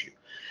threat issue.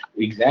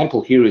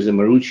 Example here is a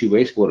Marucci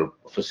wastewater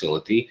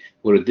facility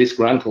where a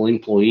disgruntled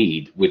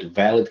employee with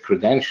valid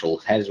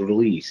credentials has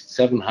released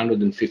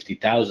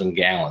 750,000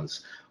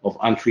 gallons of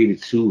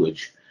untreated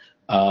sewage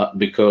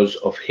because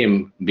of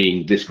him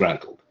being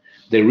disgruntled.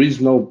 There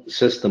is no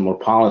system or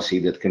policy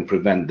that can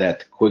prevent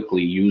that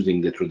quickly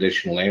using the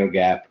traditional air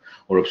gap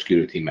or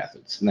obscurity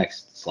methods.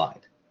 Next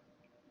slide.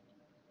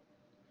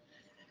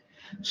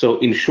 So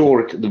in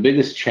short, the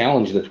biggest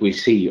challenge that we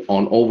see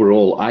on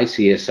overall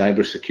ICS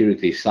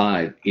cybersecurity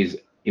side is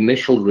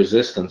initial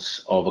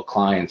resistance of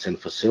clients and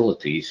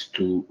facilities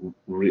to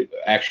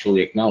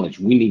actually acknowledge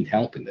we need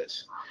help in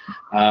this.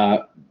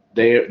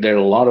 There are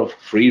a lot of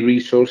free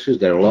resources,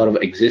 there are a lot of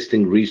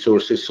existing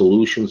resources,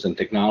 solutions, and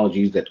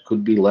technologies that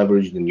could be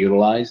leveraged and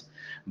utilized,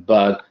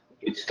 but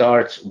it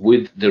starts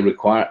with the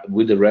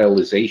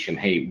realization,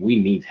 hey, we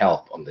need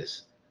help on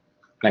this.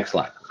 Next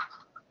slide.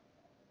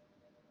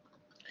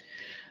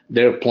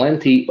 There are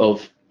plenty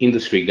of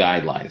industry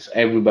guidelines.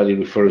 Everybody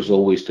refers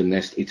always to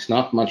NIST. It's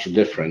not much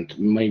different,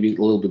 maybe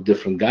a little bit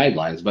different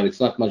guidelines, but it's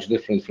not much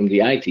different from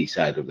the IT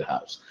side of the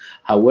house.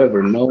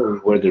 However,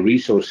 knowing where the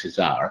resources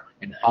are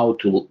and how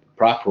to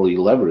properly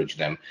leverage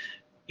them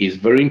is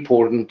very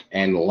important,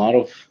 and a lot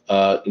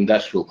of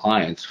industrial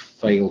clients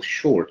fail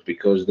short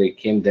because they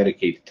can't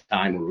dedicate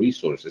time or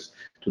resources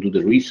to do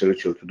the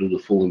research or to do the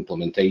full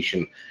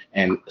implementation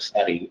and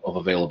study of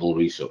available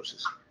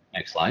resources.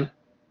 Next slide.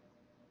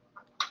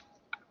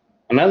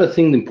 Another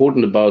thing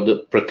important about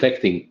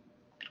protecting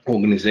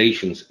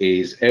organizations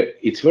is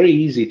it's very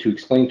easy to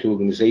explain to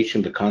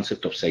organization the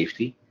concept of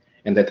safety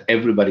and that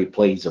everybody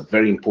plays a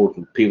very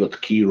important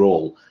pivot key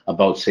role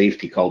about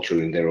safety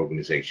culture in their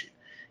organization.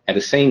 At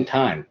the same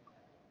time,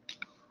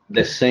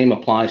 the same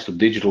applies to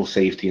digital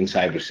safety and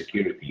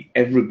cybersecurity.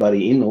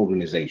 Everybody in the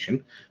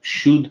organization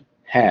should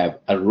have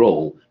a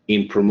role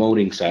in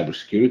promoting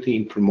cybersecurity,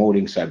 in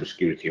promoting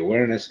cybersecurity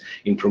awareness,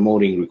 in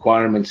promoting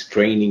requirements,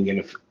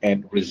 training,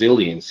 and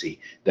resiliency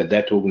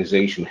that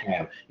organization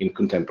have in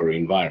contemporary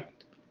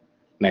environment.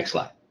 Next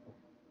slide.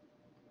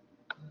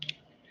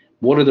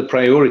 What are the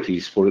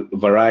priorities for a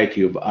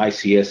variety of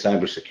ICS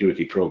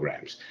cybersecurity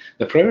programs?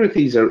 The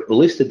priorities are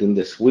listed in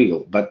this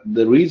wheel, but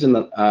the reason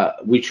that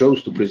we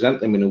chose to present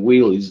them in a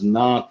wheel is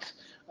not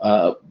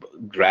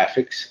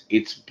graphics.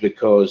 It's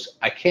because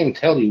I can't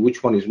tell you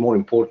which one is more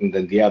important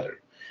than the other.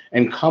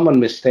 And common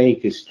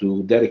mistake is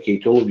to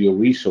dedicate all of your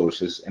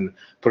resources and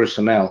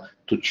personnel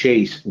to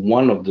chase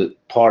one of the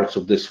parts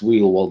of this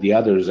wheel while the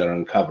others are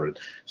uncovered.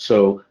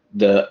 So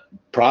the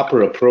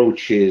proper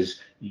approach is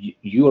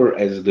you're,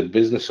 as the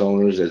business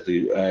owners, as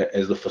the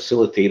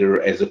facilitator,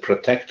 as a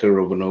protector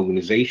of an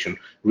organization,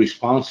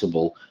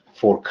 responsible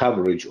for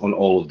coverage on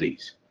all of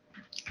these.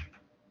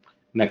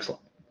 Next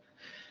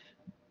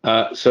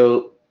slide.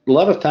 So a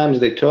lot of times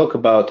they talk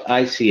about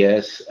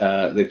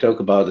ICS, they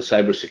talk about the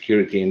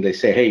cybersecurity, and they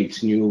say, hey,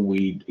 it's new,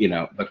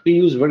 but we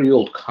use very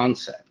old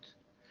concept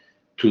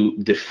to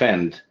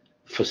defend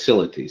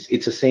facilities.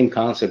 It's the same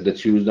concept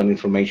that's used on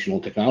informational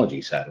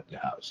technology side of the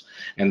house,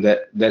 and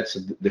that's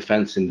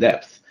defense in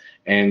depth.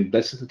 And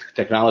that's the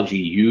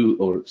technology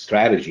or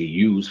strategy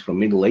used from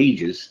Middle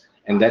Ages,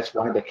 and that's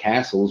why the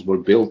castles were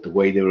built the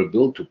way they were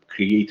built, to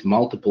create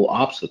multiple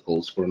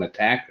obstacles for an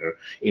attacker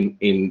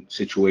in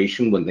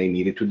situation when they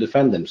needed to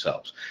defend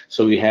themselves.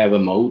 So you have a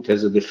moat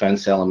as a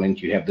defense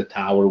element, you have the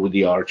tower with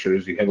the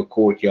archers, you have a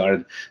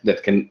courtyard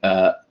that can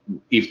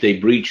if they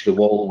breach the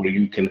wall, where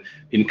you can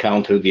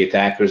encounter the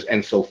attackers,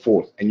 and so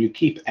forth. And you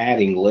keep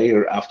adding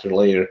layer after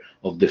layer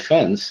of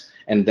defense,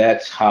 and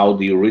that's how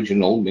the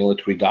original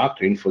military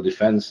doctrine for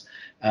defense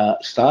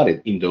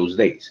started in those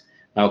days.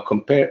 Now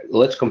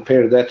let's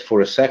compare that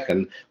for a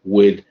second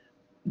with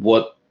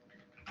what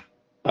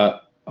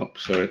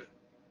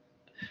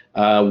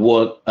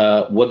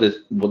what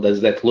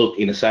does that look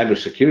in a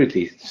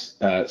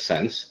cybersecurity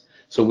sense?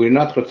 So we're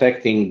not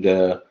protecting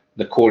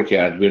the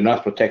courtyard, we're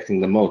not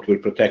protecting the moat, we're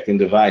protecting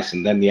the device,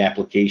 and then the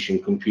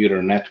application,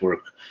 computer,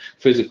 network,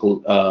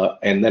 physical,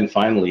 and then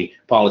finally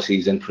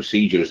policies and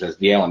procedures as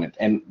the element.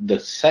 And the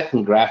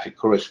second graphic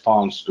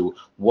corresponds to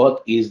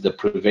what is the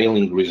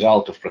prevailing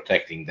result of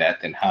protecting that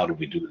and how do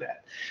we do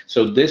that.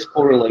 So this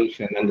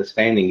correlation and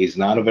understanding is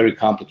not a very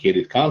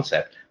complicated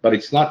concept, but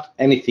it's not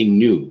anything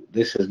new.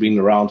 This has been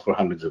around for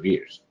hundreds of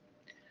years.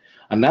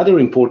 Another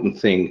important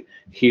thing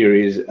here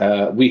is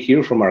we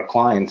hear from our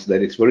clients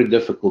that it's very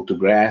difficult to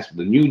grasp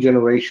the new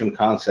generation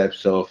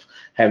concepts of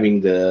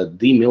having the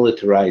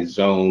demilitarized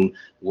zone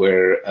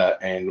where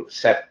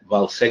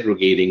while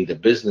segregating the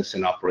business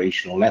and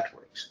operational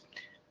networks.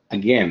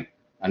 Again,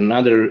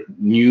 another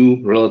new,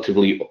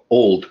 relatively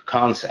old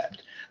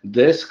concept.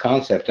 This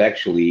concept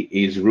actually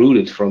is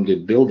rooted from the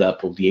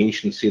buildup of the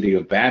ancient city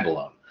of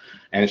Babylon.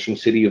 Ancient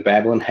city of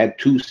Babylon had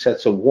two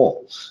sets of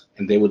walls,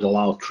 and they would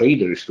allow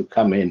traders to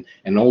come in,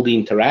 and all the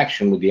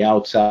interaction with the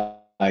outside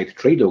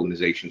trade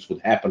organizations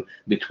would happen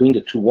between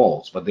the two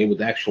walls, but they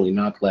would actually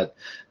not let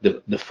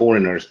the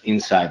foreigners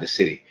inside the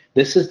city.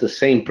 This is the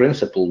same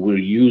principle we're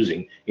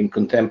using in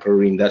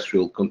contemporary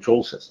industrial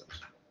control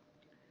systems.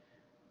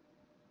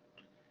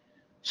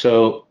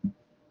 So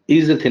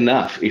is it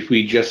enough if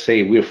we just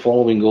say we're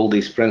following all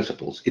these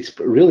principles? It's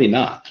really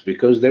not,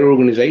 because there are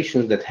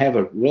organizations that have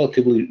a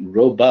relatively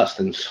robust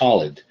and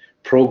solid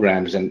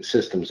programs and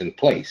systems in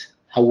place.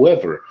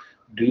 However,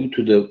 due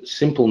to the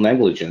simple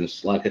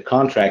negligence, like a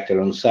contractor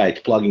on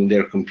site plugging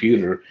their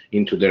computer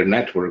into their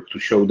network to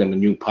show them a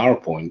new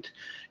PowerPoint,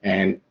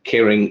 and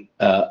carrying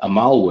a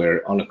malware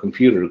on a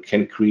computer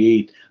can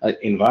create an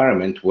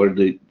environment where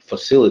the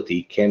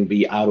facility can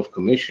be out of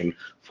commission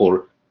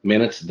for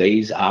minutes,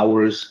 days,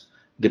 hours,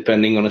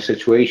 depending on a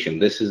situation.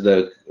 This is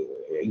the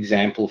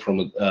example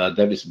from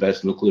Davis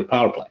Best nuclear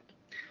power plant.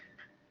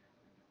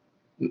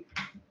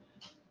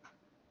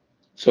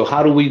 So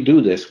how do we do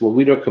this? What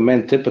we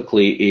recommend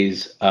typically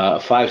is a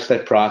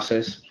 5-step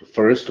process.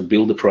 First, to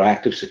build a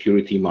proactive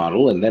security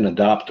model, and then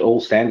adopt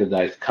all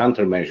standardized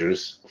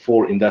countermeasures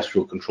for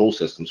industrial control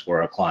systems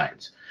for our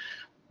clients,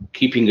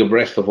 keeping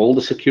abreast of all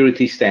the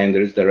security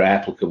standards that are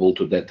applicable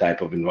to that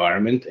type of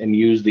environment, and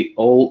use the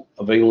all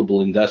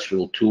available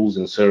industrial tools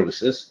and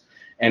services.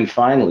 And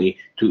finally,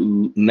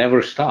 to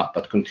never stop,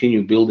 but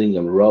continue building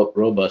a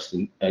robust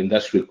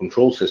industrial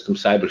control system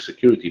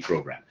cybersecurity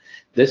program.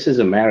 This is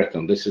a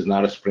marathon, this is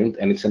not a sprint,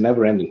 and it's a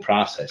never-ending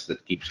process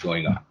that keeps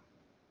going on.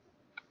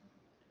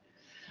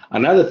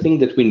 Another thing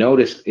that we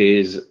noticed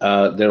is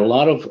there are a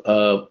lot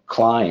of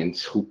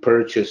clients who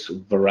purchase a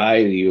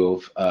variety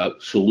of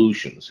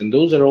solutions, and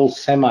those are all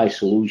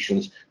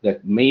semi-solutions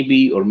that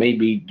maybe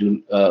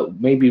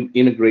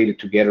integrated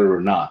together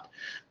or not.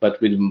 But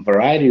with a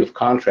variety of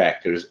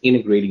contractors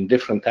integrating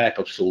different type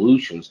of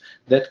solutions,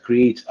 that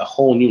creates a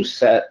whole new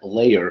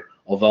layer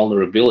of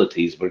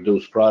vulnerabilities where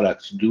those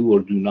products do or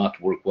do not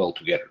work well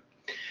together.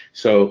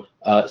 So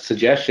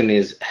suggestion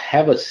is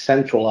have a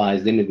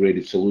centralized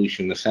integrated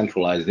solution, a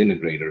centralized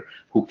integrator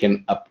who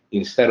can,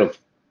 instead of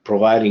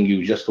providing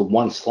you just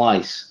one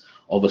slice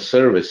of a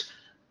service,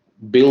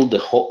 build the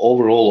whole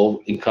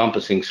overall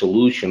encompassing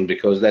solution,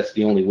 because that's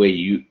the only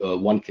way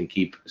one can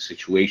keep a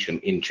situation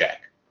in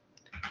check.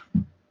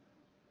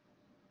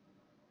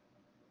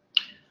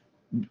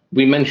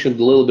 We mentioned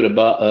a little bit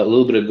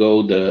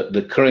ago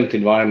the current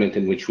environment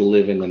in which we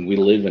live in, and we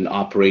live and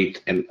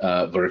operate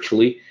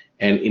virtually.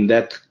 And in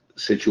that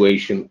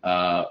situation,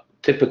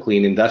 typically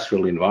in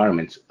industrial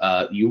environments,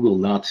 you will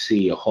not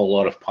see a whole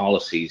lot of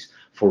policies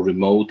for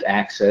remote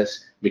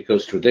access,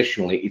 because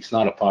traditionally it's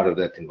not a part of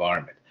that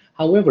environment.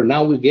 However,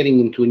 now we're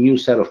getting into a new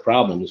set of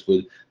problems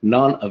with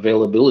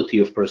non-availability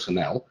of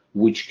personnel,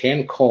 which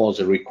can cause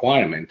a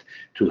requirement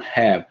to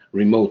have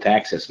remote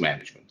access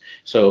management.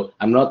 So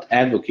I'm not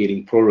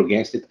advocating pro or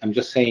against it. I'm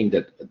just saying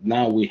that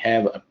now we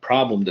have a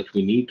problem that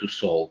we need to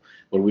solve,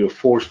 where we are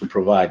forced to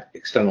provide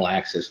external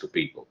access to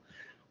people.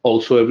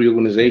 Also, every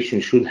organization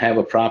should have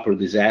a proper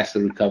disaster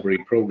recovery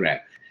program.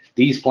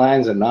 These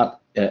plans are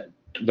not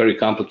very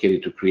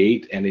complicated to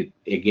create, and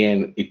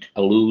it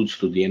alludes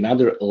to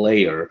another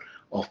layer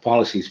of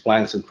policies,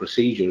 plans, and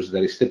procedures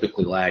that is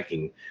typically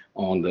lacking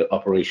on the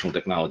operational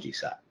technology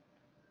side.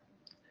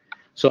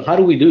 So how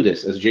do we do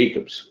this as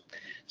Jacobs?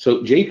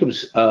 So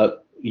Jacobs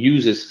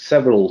uses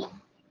several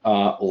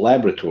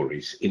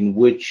laboratories in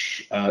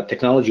which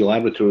technology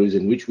laboratories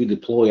in which we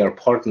deploy our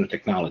partner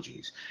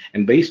technologies,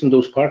 and based on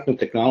those partner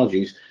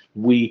technologies,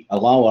 we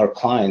allow our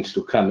clients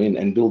to come in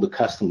and build the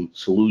custom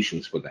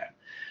solutions for them.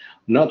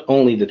 Not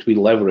only that we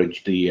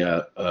leverage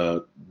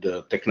the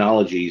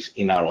technologies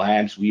in our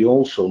labs, we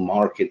also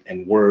market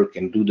and work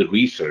and do the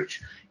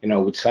research. You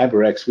know, with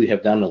CyberX, we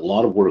have done a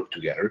lot of work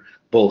together,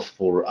 both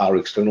for our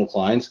external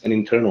clients and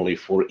internally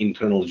for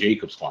internal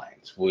Jacobs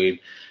clients.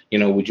 We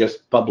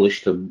just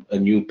published a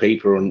new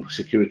paper on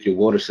security of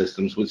water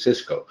systems with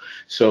Cisco.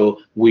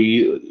 So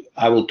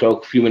I will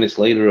talk a few minutes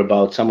later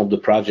about some of the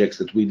projects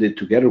that we did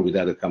together with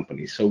other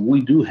companies. So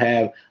we do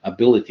have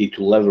ability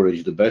to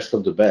leverage the best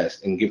of the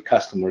best and give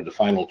customer the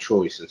final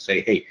choice and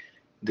say, hey,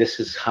 this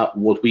is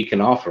what we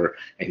can offer,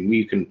 and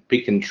we can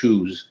pick and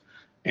choose,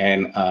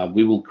 and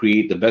we will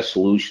create the best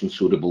solution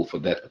suitable for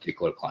that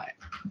particular client.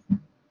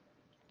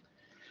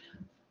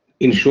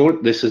 In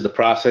short, this is the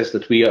process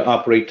that we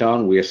operate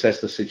on. We assess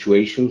the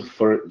situation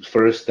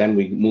first, then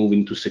we move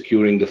into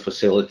securing the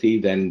facility,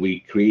 then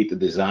we create a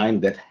design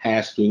that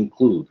has to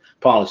include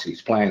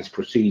policies, plans,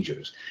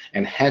 procedures,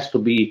 and has to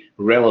be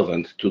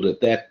relevant to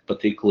that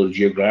particular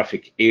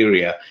geographic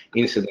area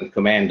incident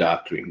command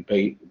doctrine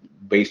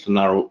based on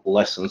our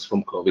lessons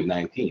from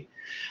COVID-19.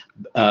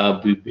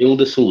 We build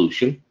a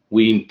solution.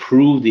 We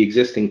improve the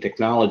existing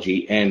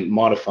technology and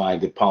modify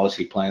the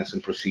policy plans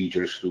and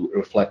procedures to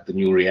reflect the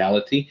new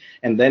reality.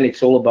 And then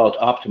it's all about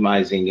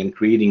optimizing and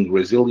creating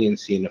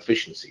resiliency and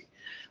efficiency.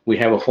 We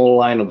have a whole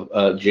line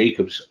of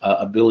Jacobs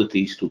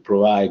abilities to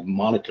provide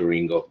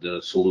monitoring of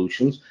the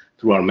solutions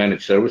through our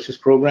managed services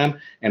program.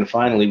 And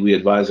finally, we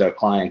advise our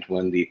client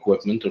when the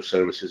equipment or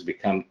services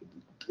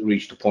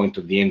reach the point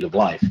of the end of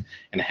life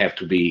and have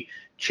to be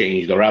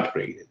changed or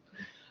upgraded.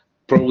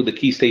 Probably the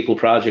key staple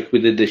project we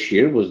did this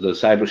year was the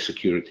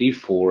cybersecurity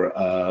for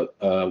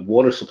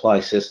water supply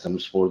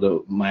systems for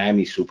the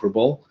Miami Super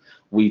Bowl.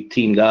 We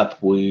teamed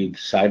up with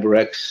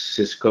CyberX,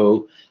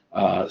 Cisco,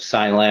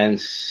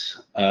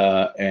 Cylance,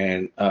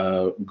 and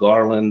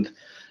Garland,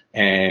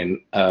 and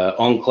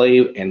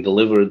Enclave, and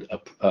delivered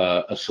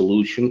a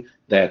solution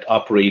that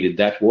operated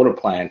that water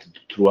plant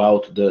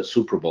throughout the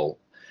Super Bowl.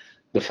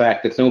 The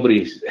fact that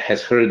nobody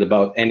has heard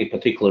about any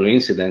particular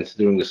incidents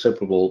during the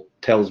Super Bowl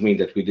tells me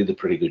that we did a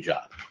pretty good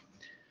job.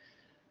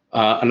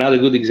 Another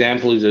good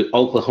example is City of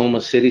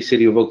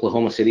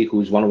Oklahoma City, who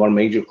is one of our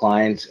major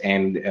clients.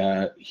 And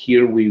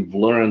here we've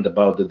learned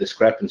about the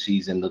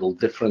discrepancies and little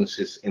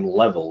differences in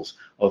levels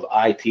of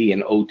IT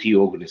and OT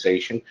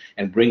organization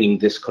and bringing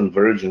this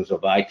convergence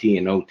of IT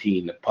and OT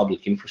in the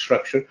public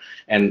infrastructure.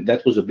 And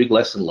that was a big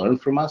lesson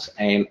learned from us.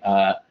 And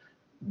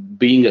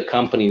being a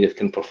company that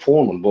can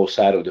perform on both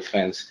sides of the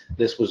fence,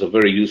 this was a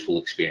very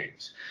useful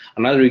experience.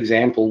 Another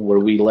example where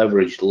we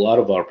leveraged a lot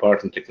of our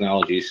partner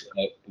technologies,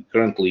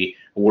 currently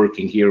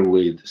working here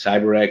with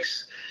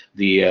CyberX,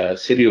 the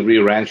City of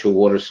Rio Rancho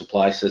water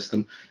supply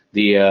system.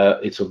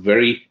 It's a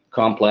very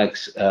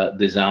complex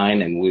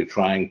design, and we're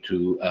trying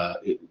to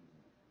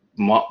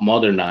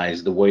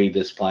modernize the way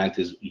this plant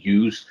is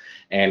used.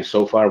 And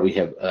so far, we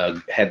have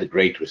had the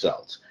great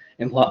results.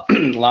 And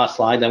last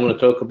slide I'm going to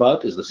talk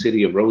about is the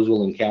city of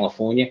Roseville in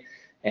California.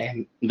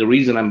 And the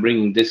reason I'm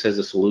bringing this as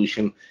a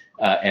solution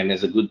and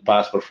as a good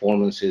past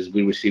performance is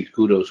we received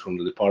kudos from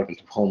the Department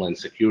of Homeland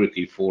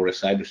Security for a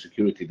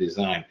cybersecurity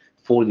design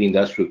for the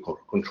industrial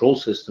control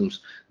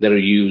systems that are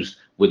used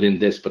within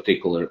this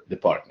particular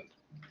department.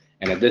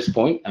 And at this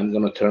point, I'm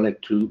going to turn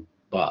it to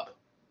Bob.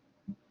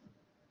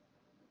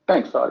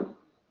 Thanks, Fadi.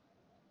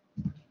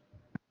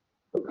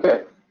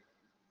 Okay.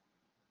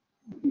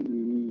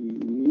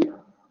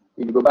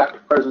 Need to go back to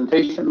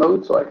presentation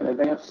mode so I can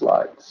advance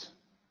slides.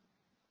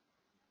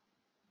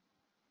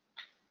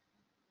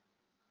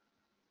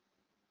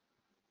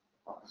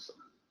 Awesome.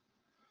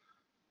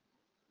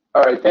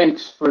 All right,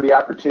 thanks for the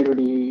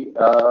opportunity.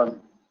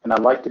 And I'd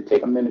like to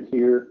take a minute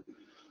here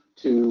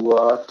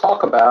to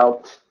talk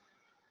about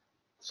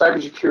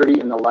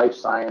cybersecurity in the life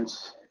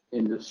science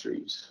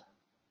industries.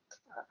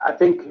 I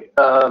think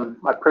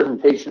my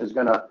presentation is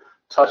going to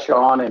touch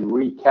on and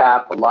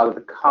recap a lot of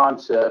the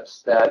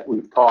concepts that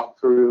we've talked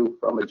through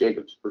from a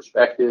Jacobs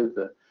perspective,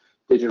 the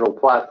digital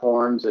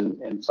platforms and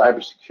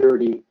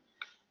cybersecurity.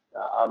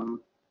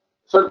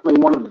 Certainly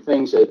one of the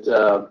things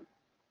that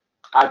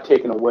I've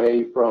taken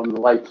away from the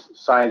life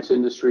science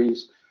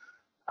industries,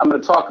 I'm going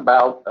to talk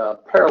about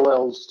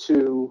parallels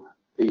to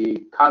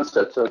the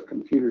concepts of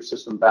computer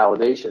system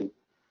validation.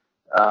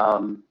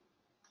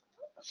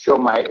 Show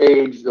my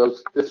age,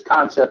 this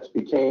concept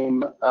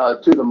became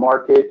to the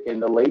market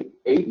in the late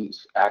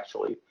 80s,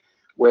 actually,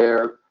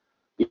 where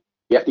the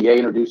FDA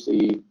introduced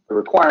the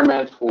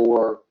requirement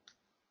for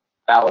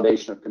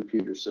validation of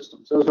computer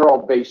systems. Those are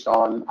all based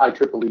on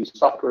IEEE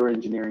software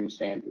engineering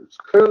standards,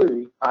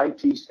 clearly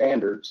IT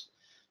standards,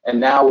 and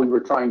now we were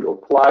trying to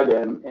apply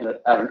them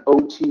at an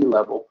OT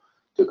level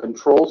to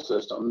control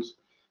systems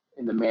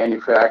in the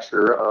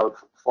manufacture of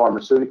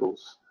pharmaceuticals.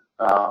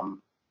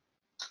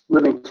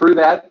 Living through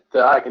that,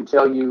 I can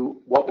tell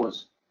you what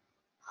was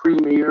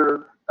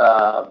premier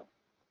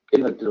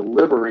in the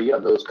delivery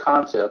of those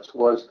concepts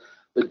was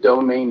the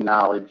domain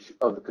knowledge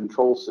of the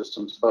control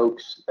systems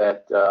folks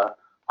that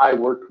I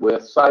worked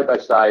with side by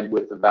side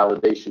with the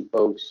validation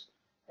folks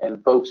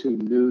and folks who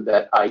knew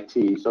that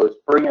IT. So it's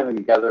bringing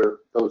together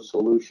those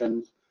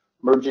solutions,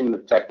 merging the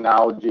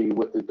technology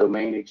with the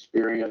domain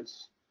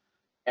experience.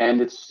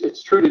 And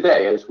it's true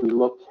today as we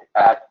look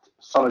at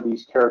some of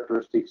these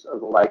characteristics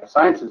of the life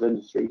sciences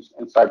industries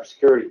and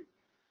cybersecurity.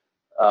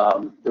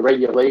 The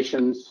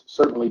regulations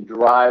certainly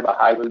drive a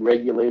highly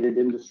regulated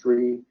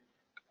industry,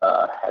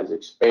 has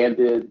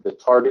expanded the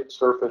target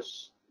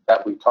surface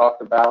that we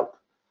talked about.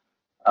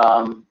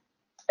 And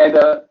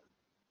the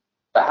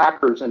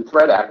hackers and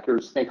threat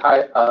actors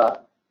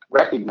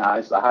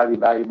recognize the highly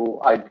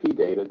valuable IP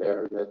data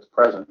there that's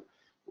present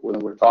when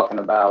we're talking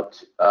about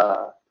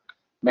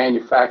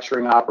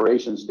manufacturing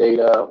operations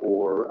data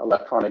or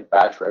electronic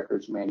batch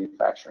records,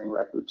 manufacturing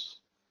records.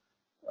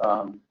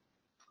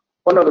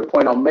 One other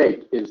point I'll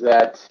make is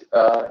that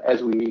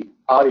as we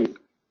already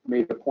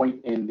made the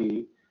point in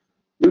the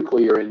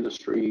nuclear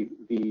industry,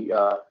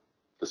 the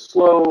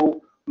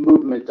slow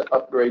movement to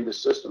upgrade the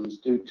systems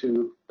due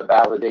to the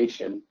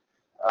validation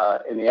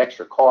and the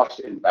extra cost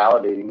in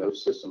validating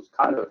those systems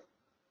kind of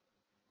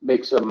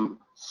makes them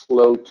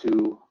slow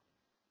to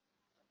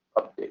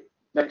update.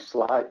 Next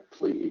slide,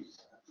 please.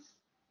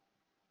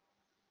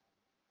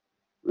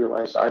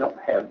 Realize I don't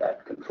have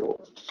that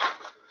control.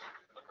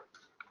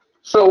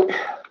 So,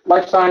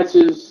 life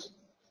sciences,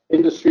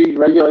 industry,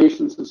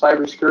 regulations, and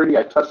cybersecurity,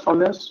 I touched on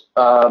this.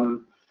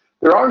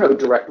 There are no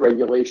direct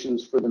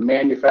regulations for the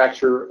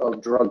manufacture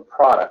of drug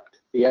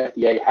product. The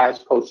FDA has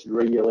posted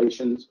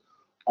regulations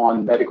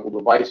on medical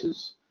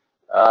devices,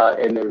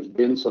 and there's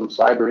been some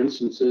cyber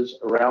instances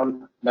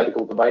around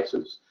medical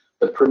devices.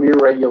 The premier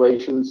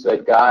regulations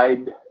that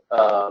guide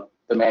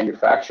the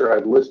manufacturer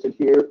I've listed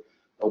here.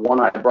 The one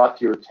I brought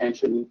to your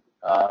attention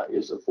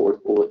is the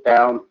fourth bullet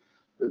down,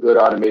 the good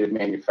automated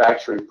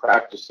manufacturing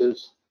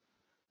practices.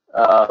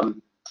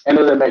 And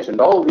as I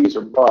mentioned, all of these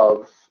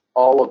above,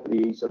 all of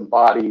these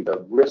embody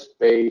the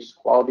risk-based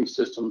quality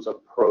systems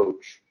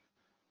approach,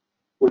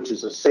 which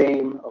is the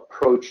same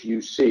approach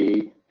you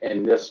see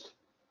in NIST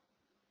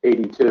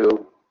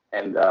 82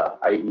 and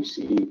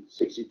IEC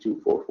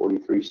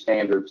 62443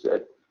 standards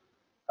that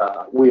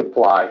we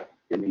apply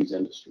in these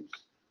industries.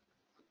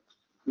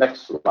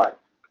 Next slide.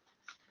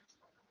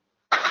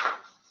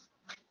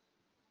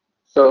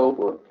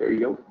 So there you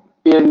go.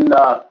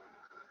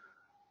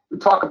 We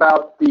talk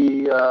about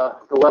the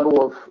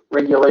level of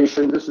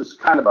regulation. This is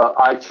kind of an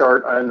eye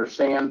chart, I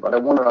understand, but I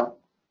want to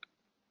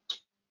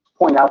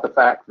point out the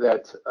fact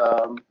that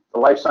the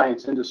life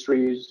science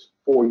industries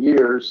for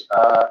years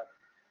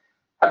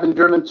have been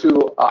driven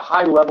to a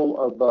high level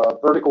of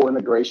vertical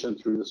integration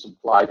through the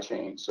supply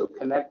chain. So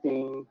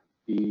connecting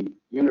the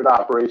unit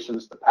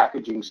operations, the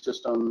packaging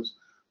systems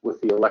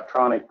with the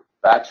electronic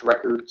batch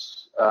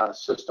records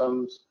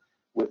systems,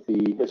 with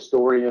the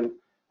historian,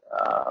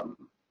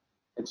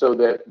 and so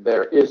that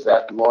there is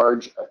that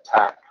large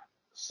attack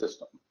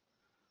system.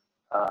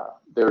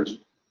 There's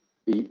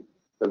the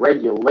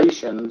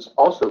regulations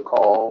also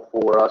call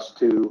for us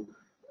to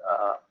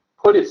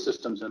put its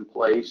systems in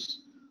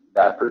place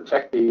that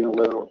protect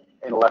the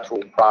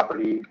intellectual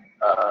property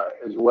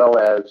as well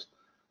as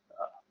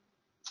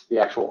the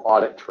actual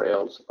audit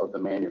trails of the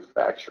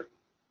manufacturer.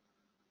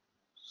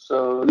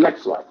 So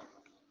next slide.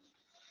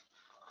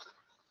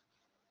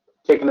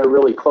 Taking a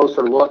really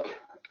closer look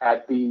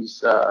at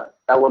these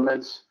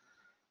elements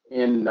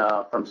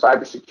from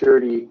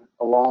cybersecurity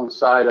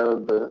alongside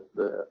of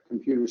the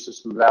computer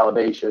system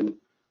validation,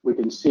 we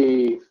can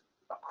see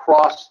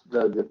across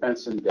the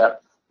defense in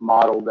depth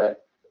model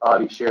that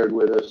Adi shared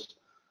with us,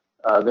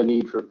 the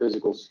need for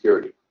physical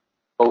security.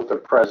 Both are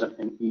present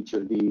in each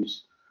of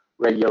these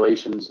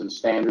regulations and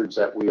standards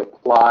that we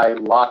apply,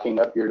 locking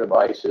up your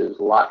devices,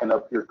 locking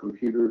up your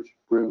computer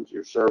rooms,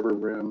 your server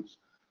rooms,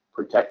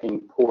 protecting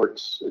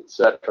ports,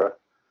 etc.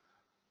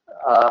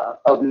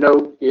 Of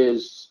note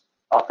is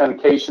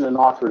authentication and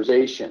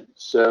authorization.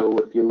 So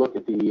if you look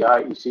at the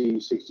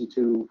IEC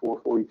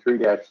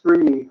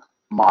 62443-3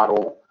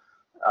 model,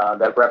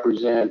 that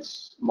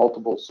represents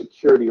multiple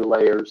security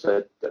layers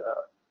that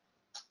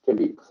can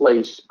be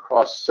placed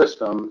across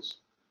systems,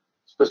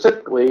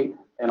 specifically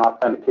in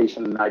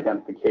authentication and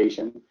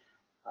identification.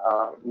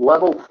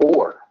 Level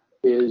 4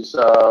 is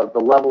the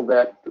level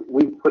that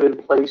we've put in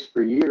place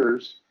for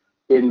years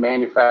in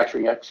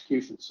manufacturing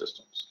execution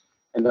systems.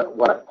 And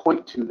what I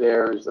point to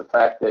there is the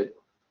fact that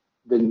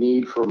the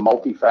need for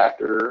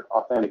multi-factor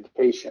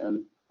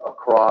authentication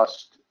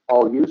across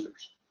all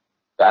users.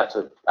 That's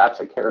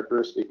a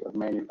characteristic of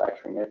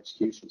manufacturing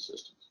execution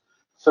systems.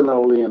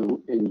 Similarly,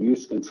 in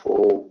use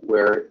control,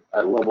 where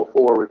at level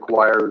 4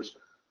 requires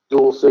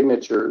dual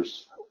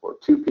signatures or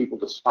 2 people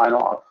to sign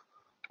off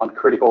on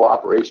critical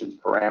operations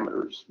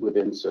parameters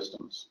within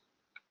systems.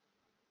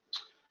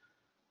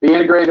 The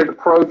integrated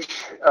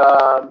approach,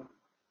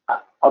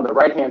 on the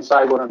right-hand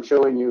side, what I'm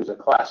showing you is a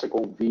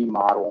classical V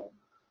model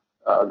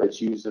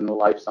that's used in the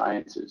life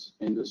sciences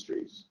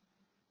industries.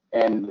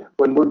 And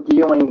when we're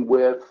dealing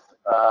with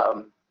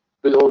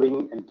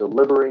building and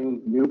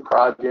delivering new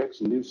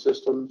projects, new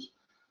systems,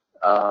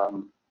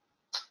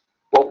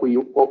 what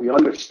we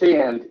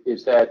understand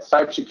is that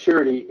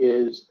cybersecurity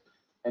is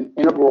an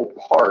integral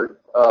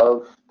part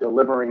of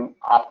delivering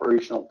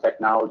operational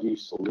technology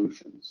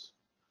solutions.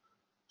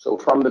 So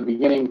from the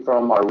beginning,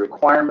 from our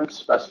requirements,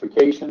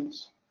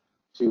 specifications,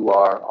 to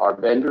our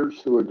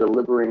vendors who are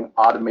delivering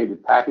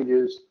automated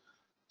packages,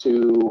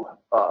 to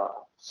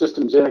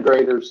systems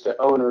integrators, to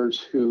owners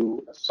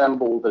who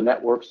assemble the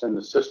networks and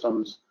the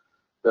systems,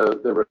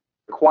 the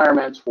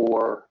requirements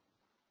for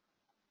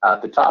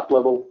at the top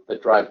level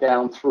that drive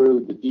down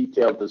through the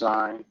detailed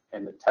design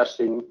and the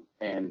testing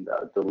and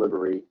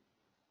delivery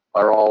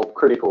are all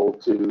critical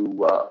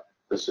to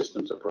the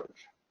systems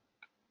approach.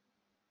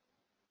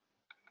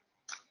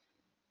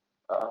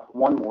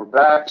 One more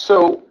back.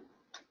 So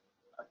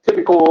a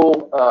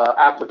typical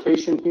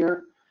application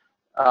here,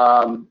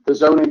 the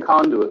zone and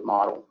conduit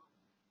model.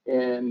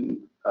 in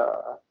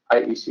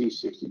IEC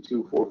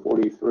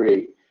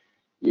 62443.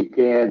 You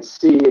can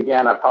see,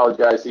 again, I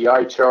apologize, the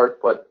eye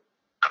chart, but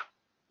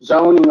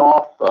zoning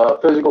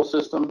off physical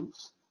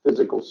systems,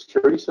 physical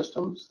security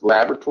systems,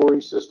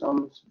 laboratory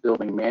systems,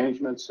 building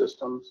management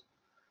systems,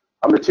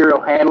 our material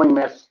handling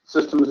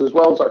systems, as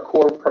well as our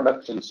core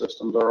production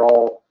systems are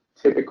all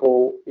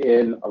typical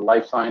in a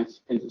life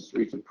science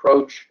industry's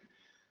approach.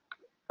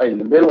 In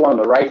the middle on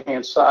the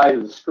right-hand side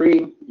of the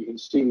screen, you can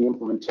see the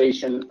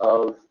implementation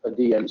of a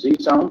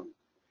DMZ zone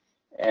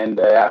and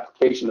the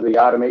application of the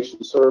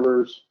automation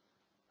servers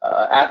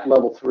at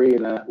level 3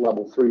 and at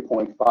level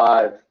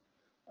 3.5,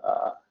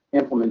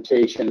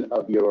 implementation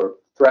of your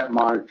threat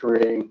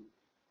monitoring,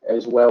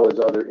 as well as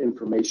other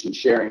information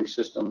sharing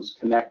systems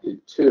connected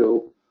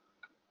to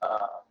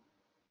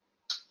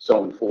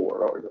Zone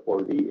 4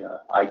 or the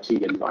IT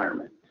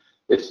environment.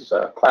 This is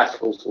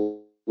classical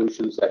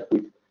solutions that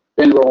we've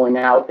been rolling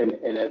out, and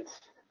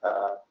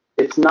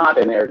it's not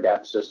an air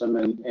gap system,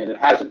 and it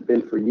hasn't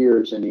been for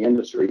years in the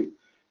industry.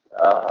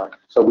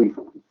 So we've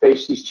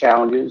faced these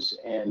challenges,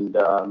 and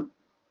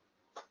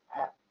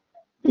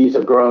these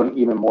have grown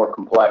even more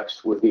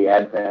complex with the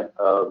advent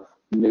of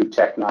new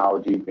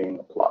technology being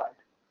applied.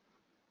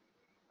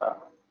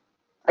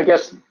 I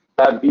guess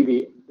that'd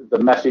be the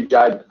message.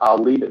 I'll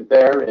leave it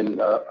there,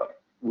 and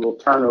we'll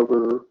turn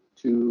over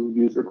to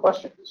user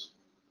questions.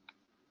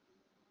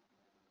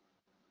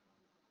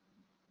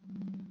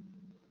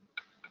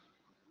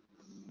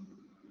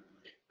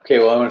 Okay,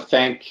 well, I want to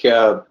thank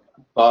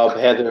Bob,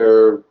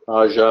 Heather,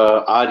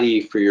 Raja,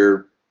 Adi for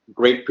your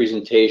great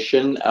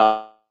presentation.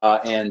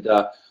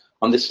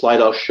 On this slide,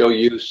 I'll show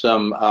you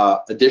some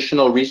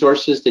additional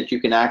resources that you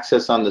can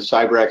access on the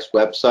CyberX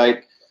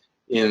website.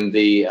 In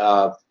the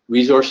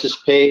resources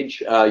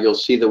page, you'll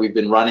see that we've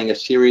been running a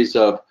series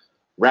of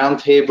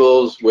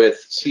roundtables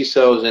with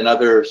CISOs and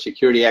other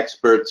security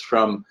experts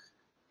from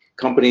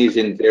companies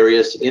in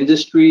various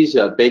industries.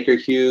 Baker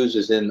Hughes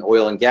is in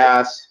oil and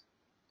gas.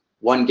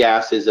 One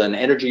Gas is an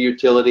energy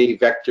utility.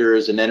 Vector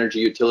is an energy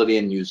utility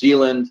in New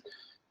Zealand.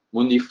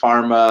 Mundi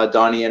Pharma,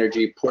 Donny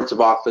Energy, Ports of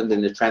Auckland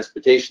in the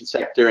transportation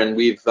sector. And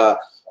we've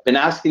been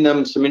asking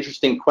them some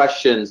interesting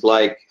questions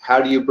like, how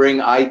do you bring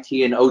IT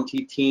and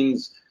OT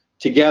teams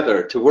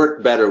together to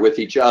work better with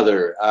each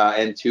other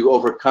and to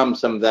overcome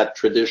some of that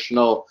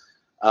traditional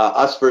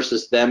us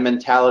versus them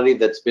mentality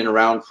that's been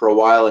around for a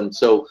while? And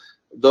so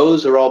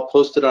those are all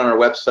posted on our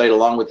website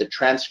along with the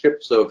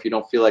transcript. So if you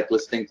don't feel like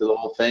listening to the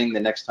whole thing, the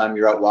next time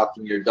you're out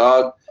walking your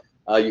dog,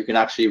 you can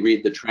actually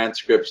read the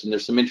transcripts. And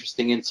there's some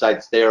interesting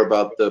insights there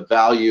about the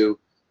value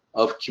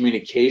of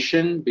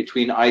communication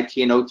between IT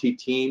and OT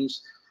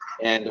teams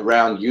and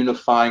around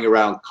unifying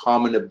around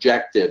common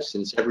objectives.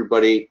 Since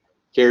everybody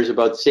cares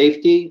about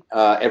safety,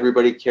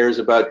 everybody cares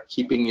about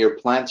keeping your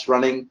plants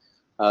running.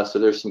 So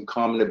there's some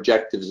common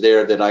objectives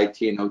there that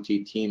IT and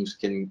OT teams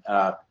can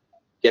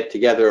get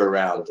together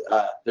around.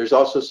 There's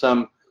also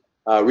some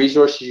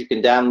resources you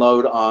can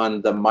download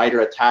on the MITRE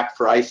Attack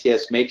for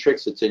ICS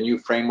Matrix. It's a new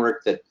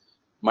framework that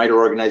MITRE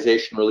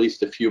organization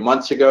released a few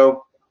months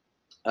ago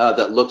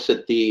that looks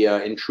at the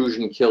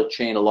intrusion kill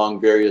chain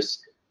along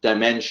various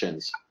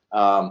dimensions.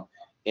 And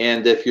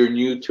if you're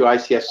new to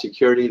ICS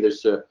security,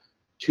 there's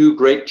two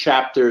great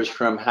chapters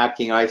from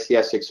Hacking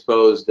ICS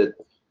Exposed that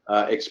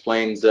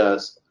explains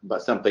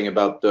something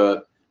about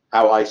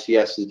how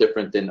ICS is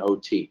different than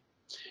OT.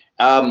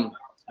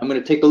 I'm going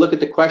to take a look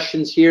at the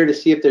questions here to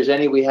see if there's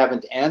any we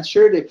haven't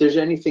answered. If there's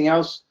anything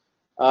else,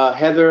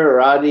 Heather or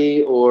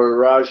Adi or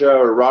Raja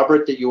or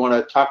Robert, that you want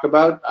to talk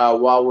about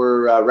while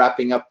we're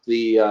wrapping up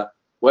the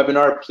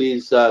webinar,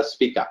 please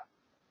speak up.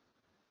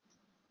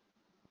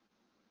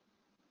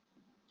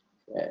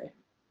 Okay.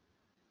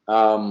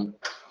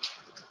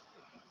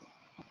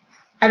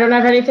 I don't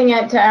have anything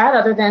to add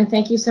other than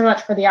thank you so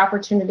much for the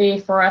opportunity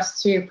for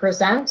us to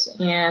present,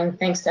 and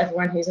thanks to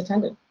everyone who's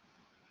attended.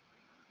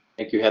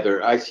 Thank you,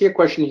 Heather. I see a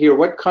question here.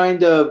 What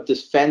kind of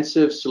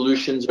defensive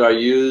solutions are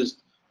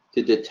used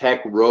to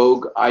detect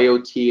rogue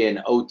IoT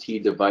and OT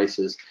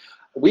devices?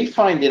 We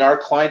find in our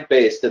client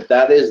base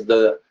that is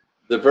the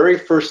very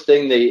first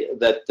thing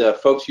that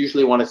folks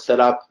usually want to set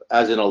up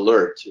as an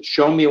alert.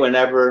 Show me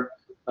whenever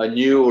a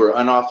new or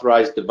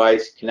unauthorized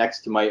device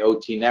connects to my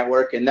OT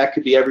network, and that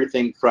could be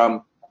everything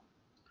from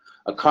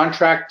a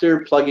contractor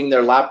plugging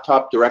their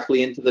laptop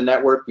directly into the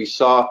network. We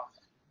saw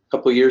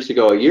a year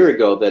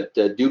ago,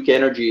 that Duke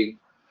Energy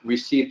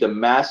received a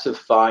massive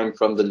fine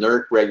from the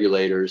NERC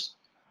regulators,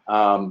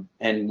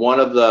 and one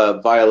of the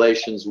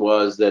violations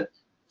was that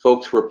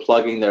folks were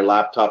plugging their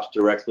laptops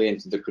directly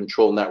into the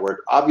control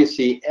network.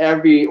 Obviously,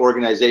 every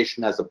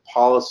organization has a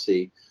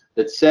policy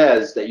that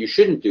says that you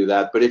shouldn't do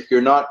that, but if you're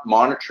not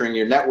monitoring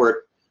your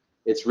network,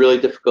 it's really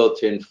difficult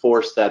to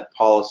enforce that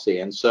policy.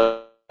 And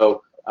so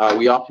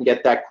we often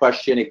get that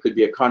question. It could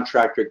be a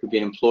contractor, it could be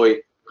an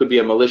employee, could be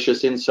a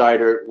malicious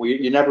insider.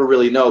 You never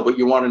really know, but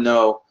you want to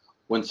know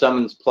when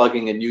someone's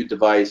plugging a new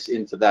device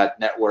into that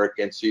network,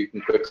 and so you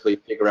can quickly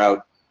figure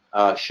out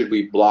should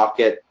we block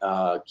it,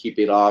 keep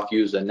it off,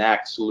 use a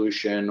NAC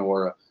solution,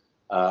 or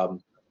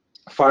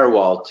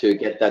firewall to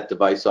get that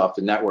device off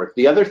the network.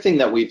 The other thing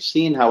that we've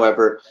seen,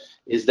 however,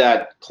 is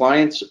that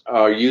clients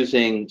are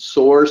using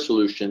SOAR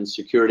solutions,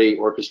 security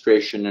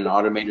orchestration and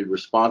automated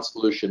response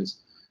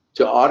solutions,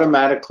 to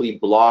automatically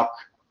block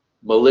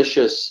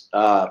malicious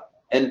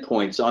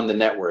endpoints on the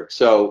network.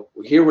 So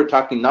here we're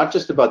talking not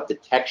just about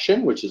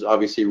detection, which is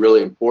obviously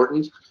really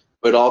important,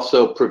 but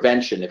also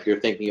prevention. If you're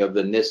thinking of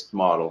the NIST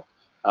model,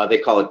 they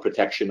call it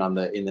protection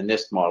in the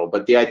NIST model.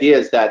 But the idea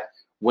is that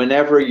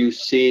whenever you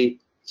see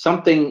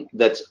something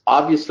that's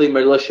obviously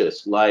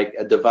malicious, like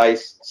a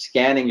device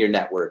scanning your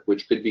network,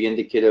 which could be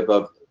indicative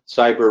of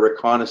cyber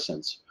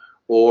reconnaissance,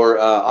 or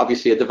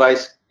obviously a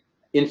device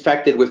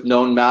infected with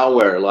known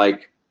malware,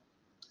 like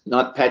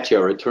NotPetya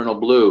or Eternal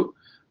Blue,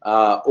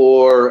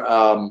 or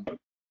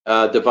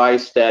a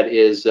device that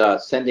is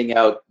sending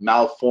out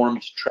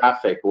malformed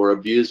traffic or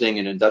abusing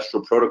an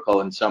industrial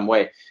protocol in some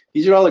way.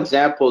 These are all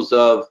examples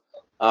of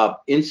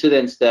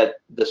incidents that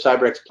the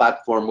CyberX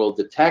platform will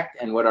detect,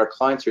 and what our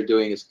clients are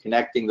doing is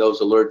connecting those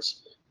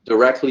alerts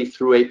directly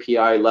through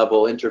API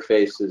level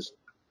interfaces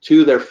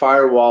to their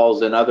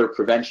firewalls and other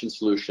prevention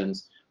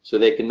solutions, so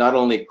they can not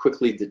only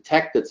quickly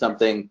detect that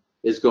something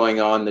is going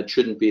on that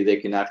shouldn't be, they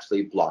can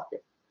actually block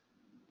it.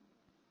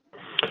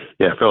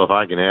 Yeah, Phil, if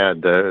I can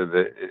add,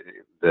 the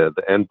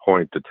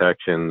endpoint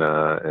detection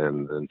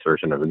and the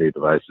insertion of a new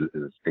device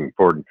is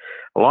important.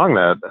 Along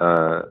that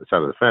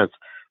side of the fence,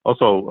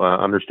 also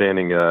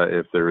understanding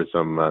if there is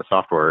some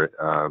software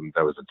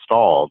that was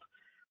installed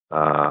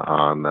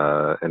on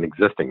an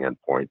existing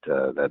endpoint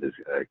that is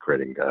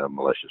creating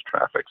malicious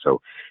traffic.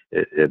 So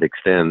it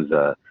extends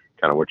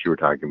kind of what you were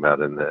talking about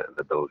in the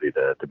ability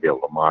to be able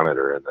to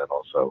monitor, and then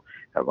also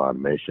have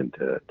automation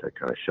to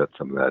kind of shut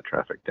some of that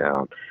traffic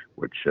down,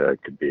 which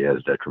could be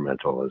as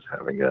detrimental as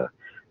having a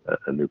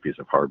new piece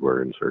of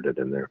hardware inserted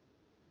in there.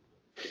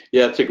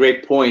 Yeah, it's a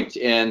great point.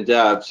 And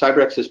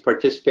CyberX is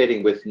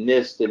participating with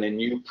NIST in a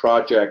new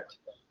project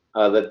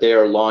that they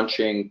are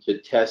launching to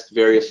test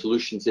various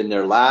solutions in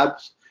their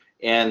labs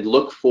and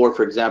look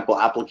for example,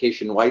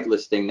 application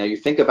whitelisting. Now, you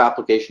think of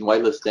application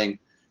whitelisting,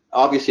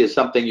 obviously, as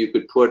something you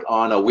could put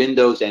on a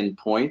Windows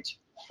endpoint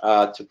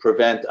to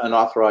prevent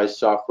unauthorized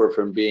software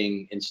from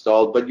being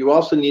installed, but you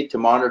also need to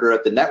monitor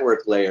at the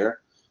network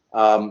layer.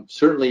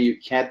 Certainly, you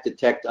can't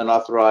detect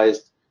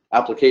unauthorized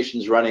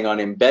applications running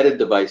on embedded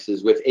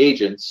devices with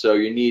agents, so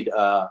you need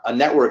a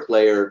network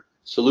layer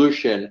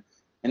solution.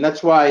 And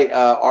that's why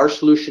our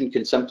solution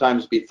can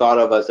sometimes be thought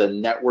of as a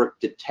network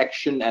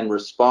detection and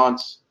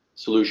response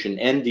solution,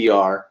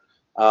 NDR,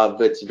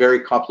 that's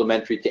very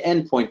complementary to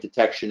endpoint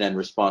detection and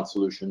response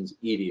solutions,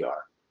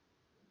 EDR.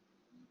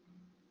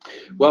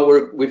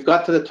 Well, we've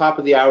got to the top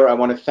of the hour. I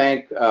want to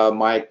thank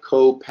my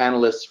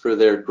co-panelists for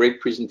their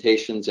great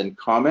presentations and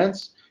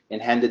comments,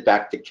 and hand it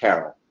back to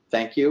Carol.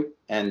 Thank you,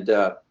 and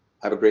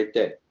have a great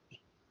day.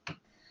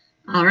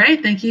 All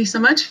right, thank you so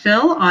much,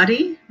 Phil,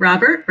 Audie,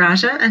 Robert,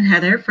 Raja, and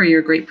Heather for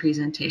your great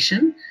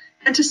presentation,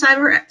 and to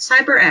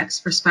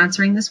CyberX for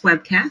sponsoring this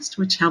webcast,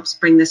 which helps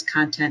bring this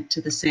content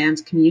to the SANS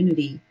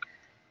community.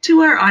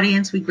 To our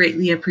audience, we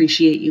greatly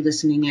appreciate you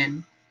listening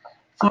in.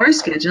 For a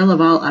schedule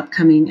of all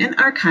upcoming and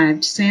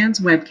archived SANS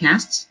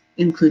webcasts,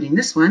 including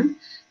this one,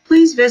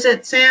 please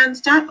visit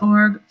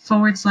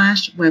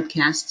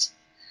sans.org/webcasts.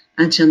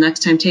 Until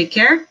next time, take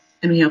care,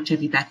 and we hope to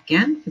have you back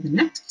again for the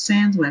next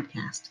SANS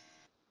webcast.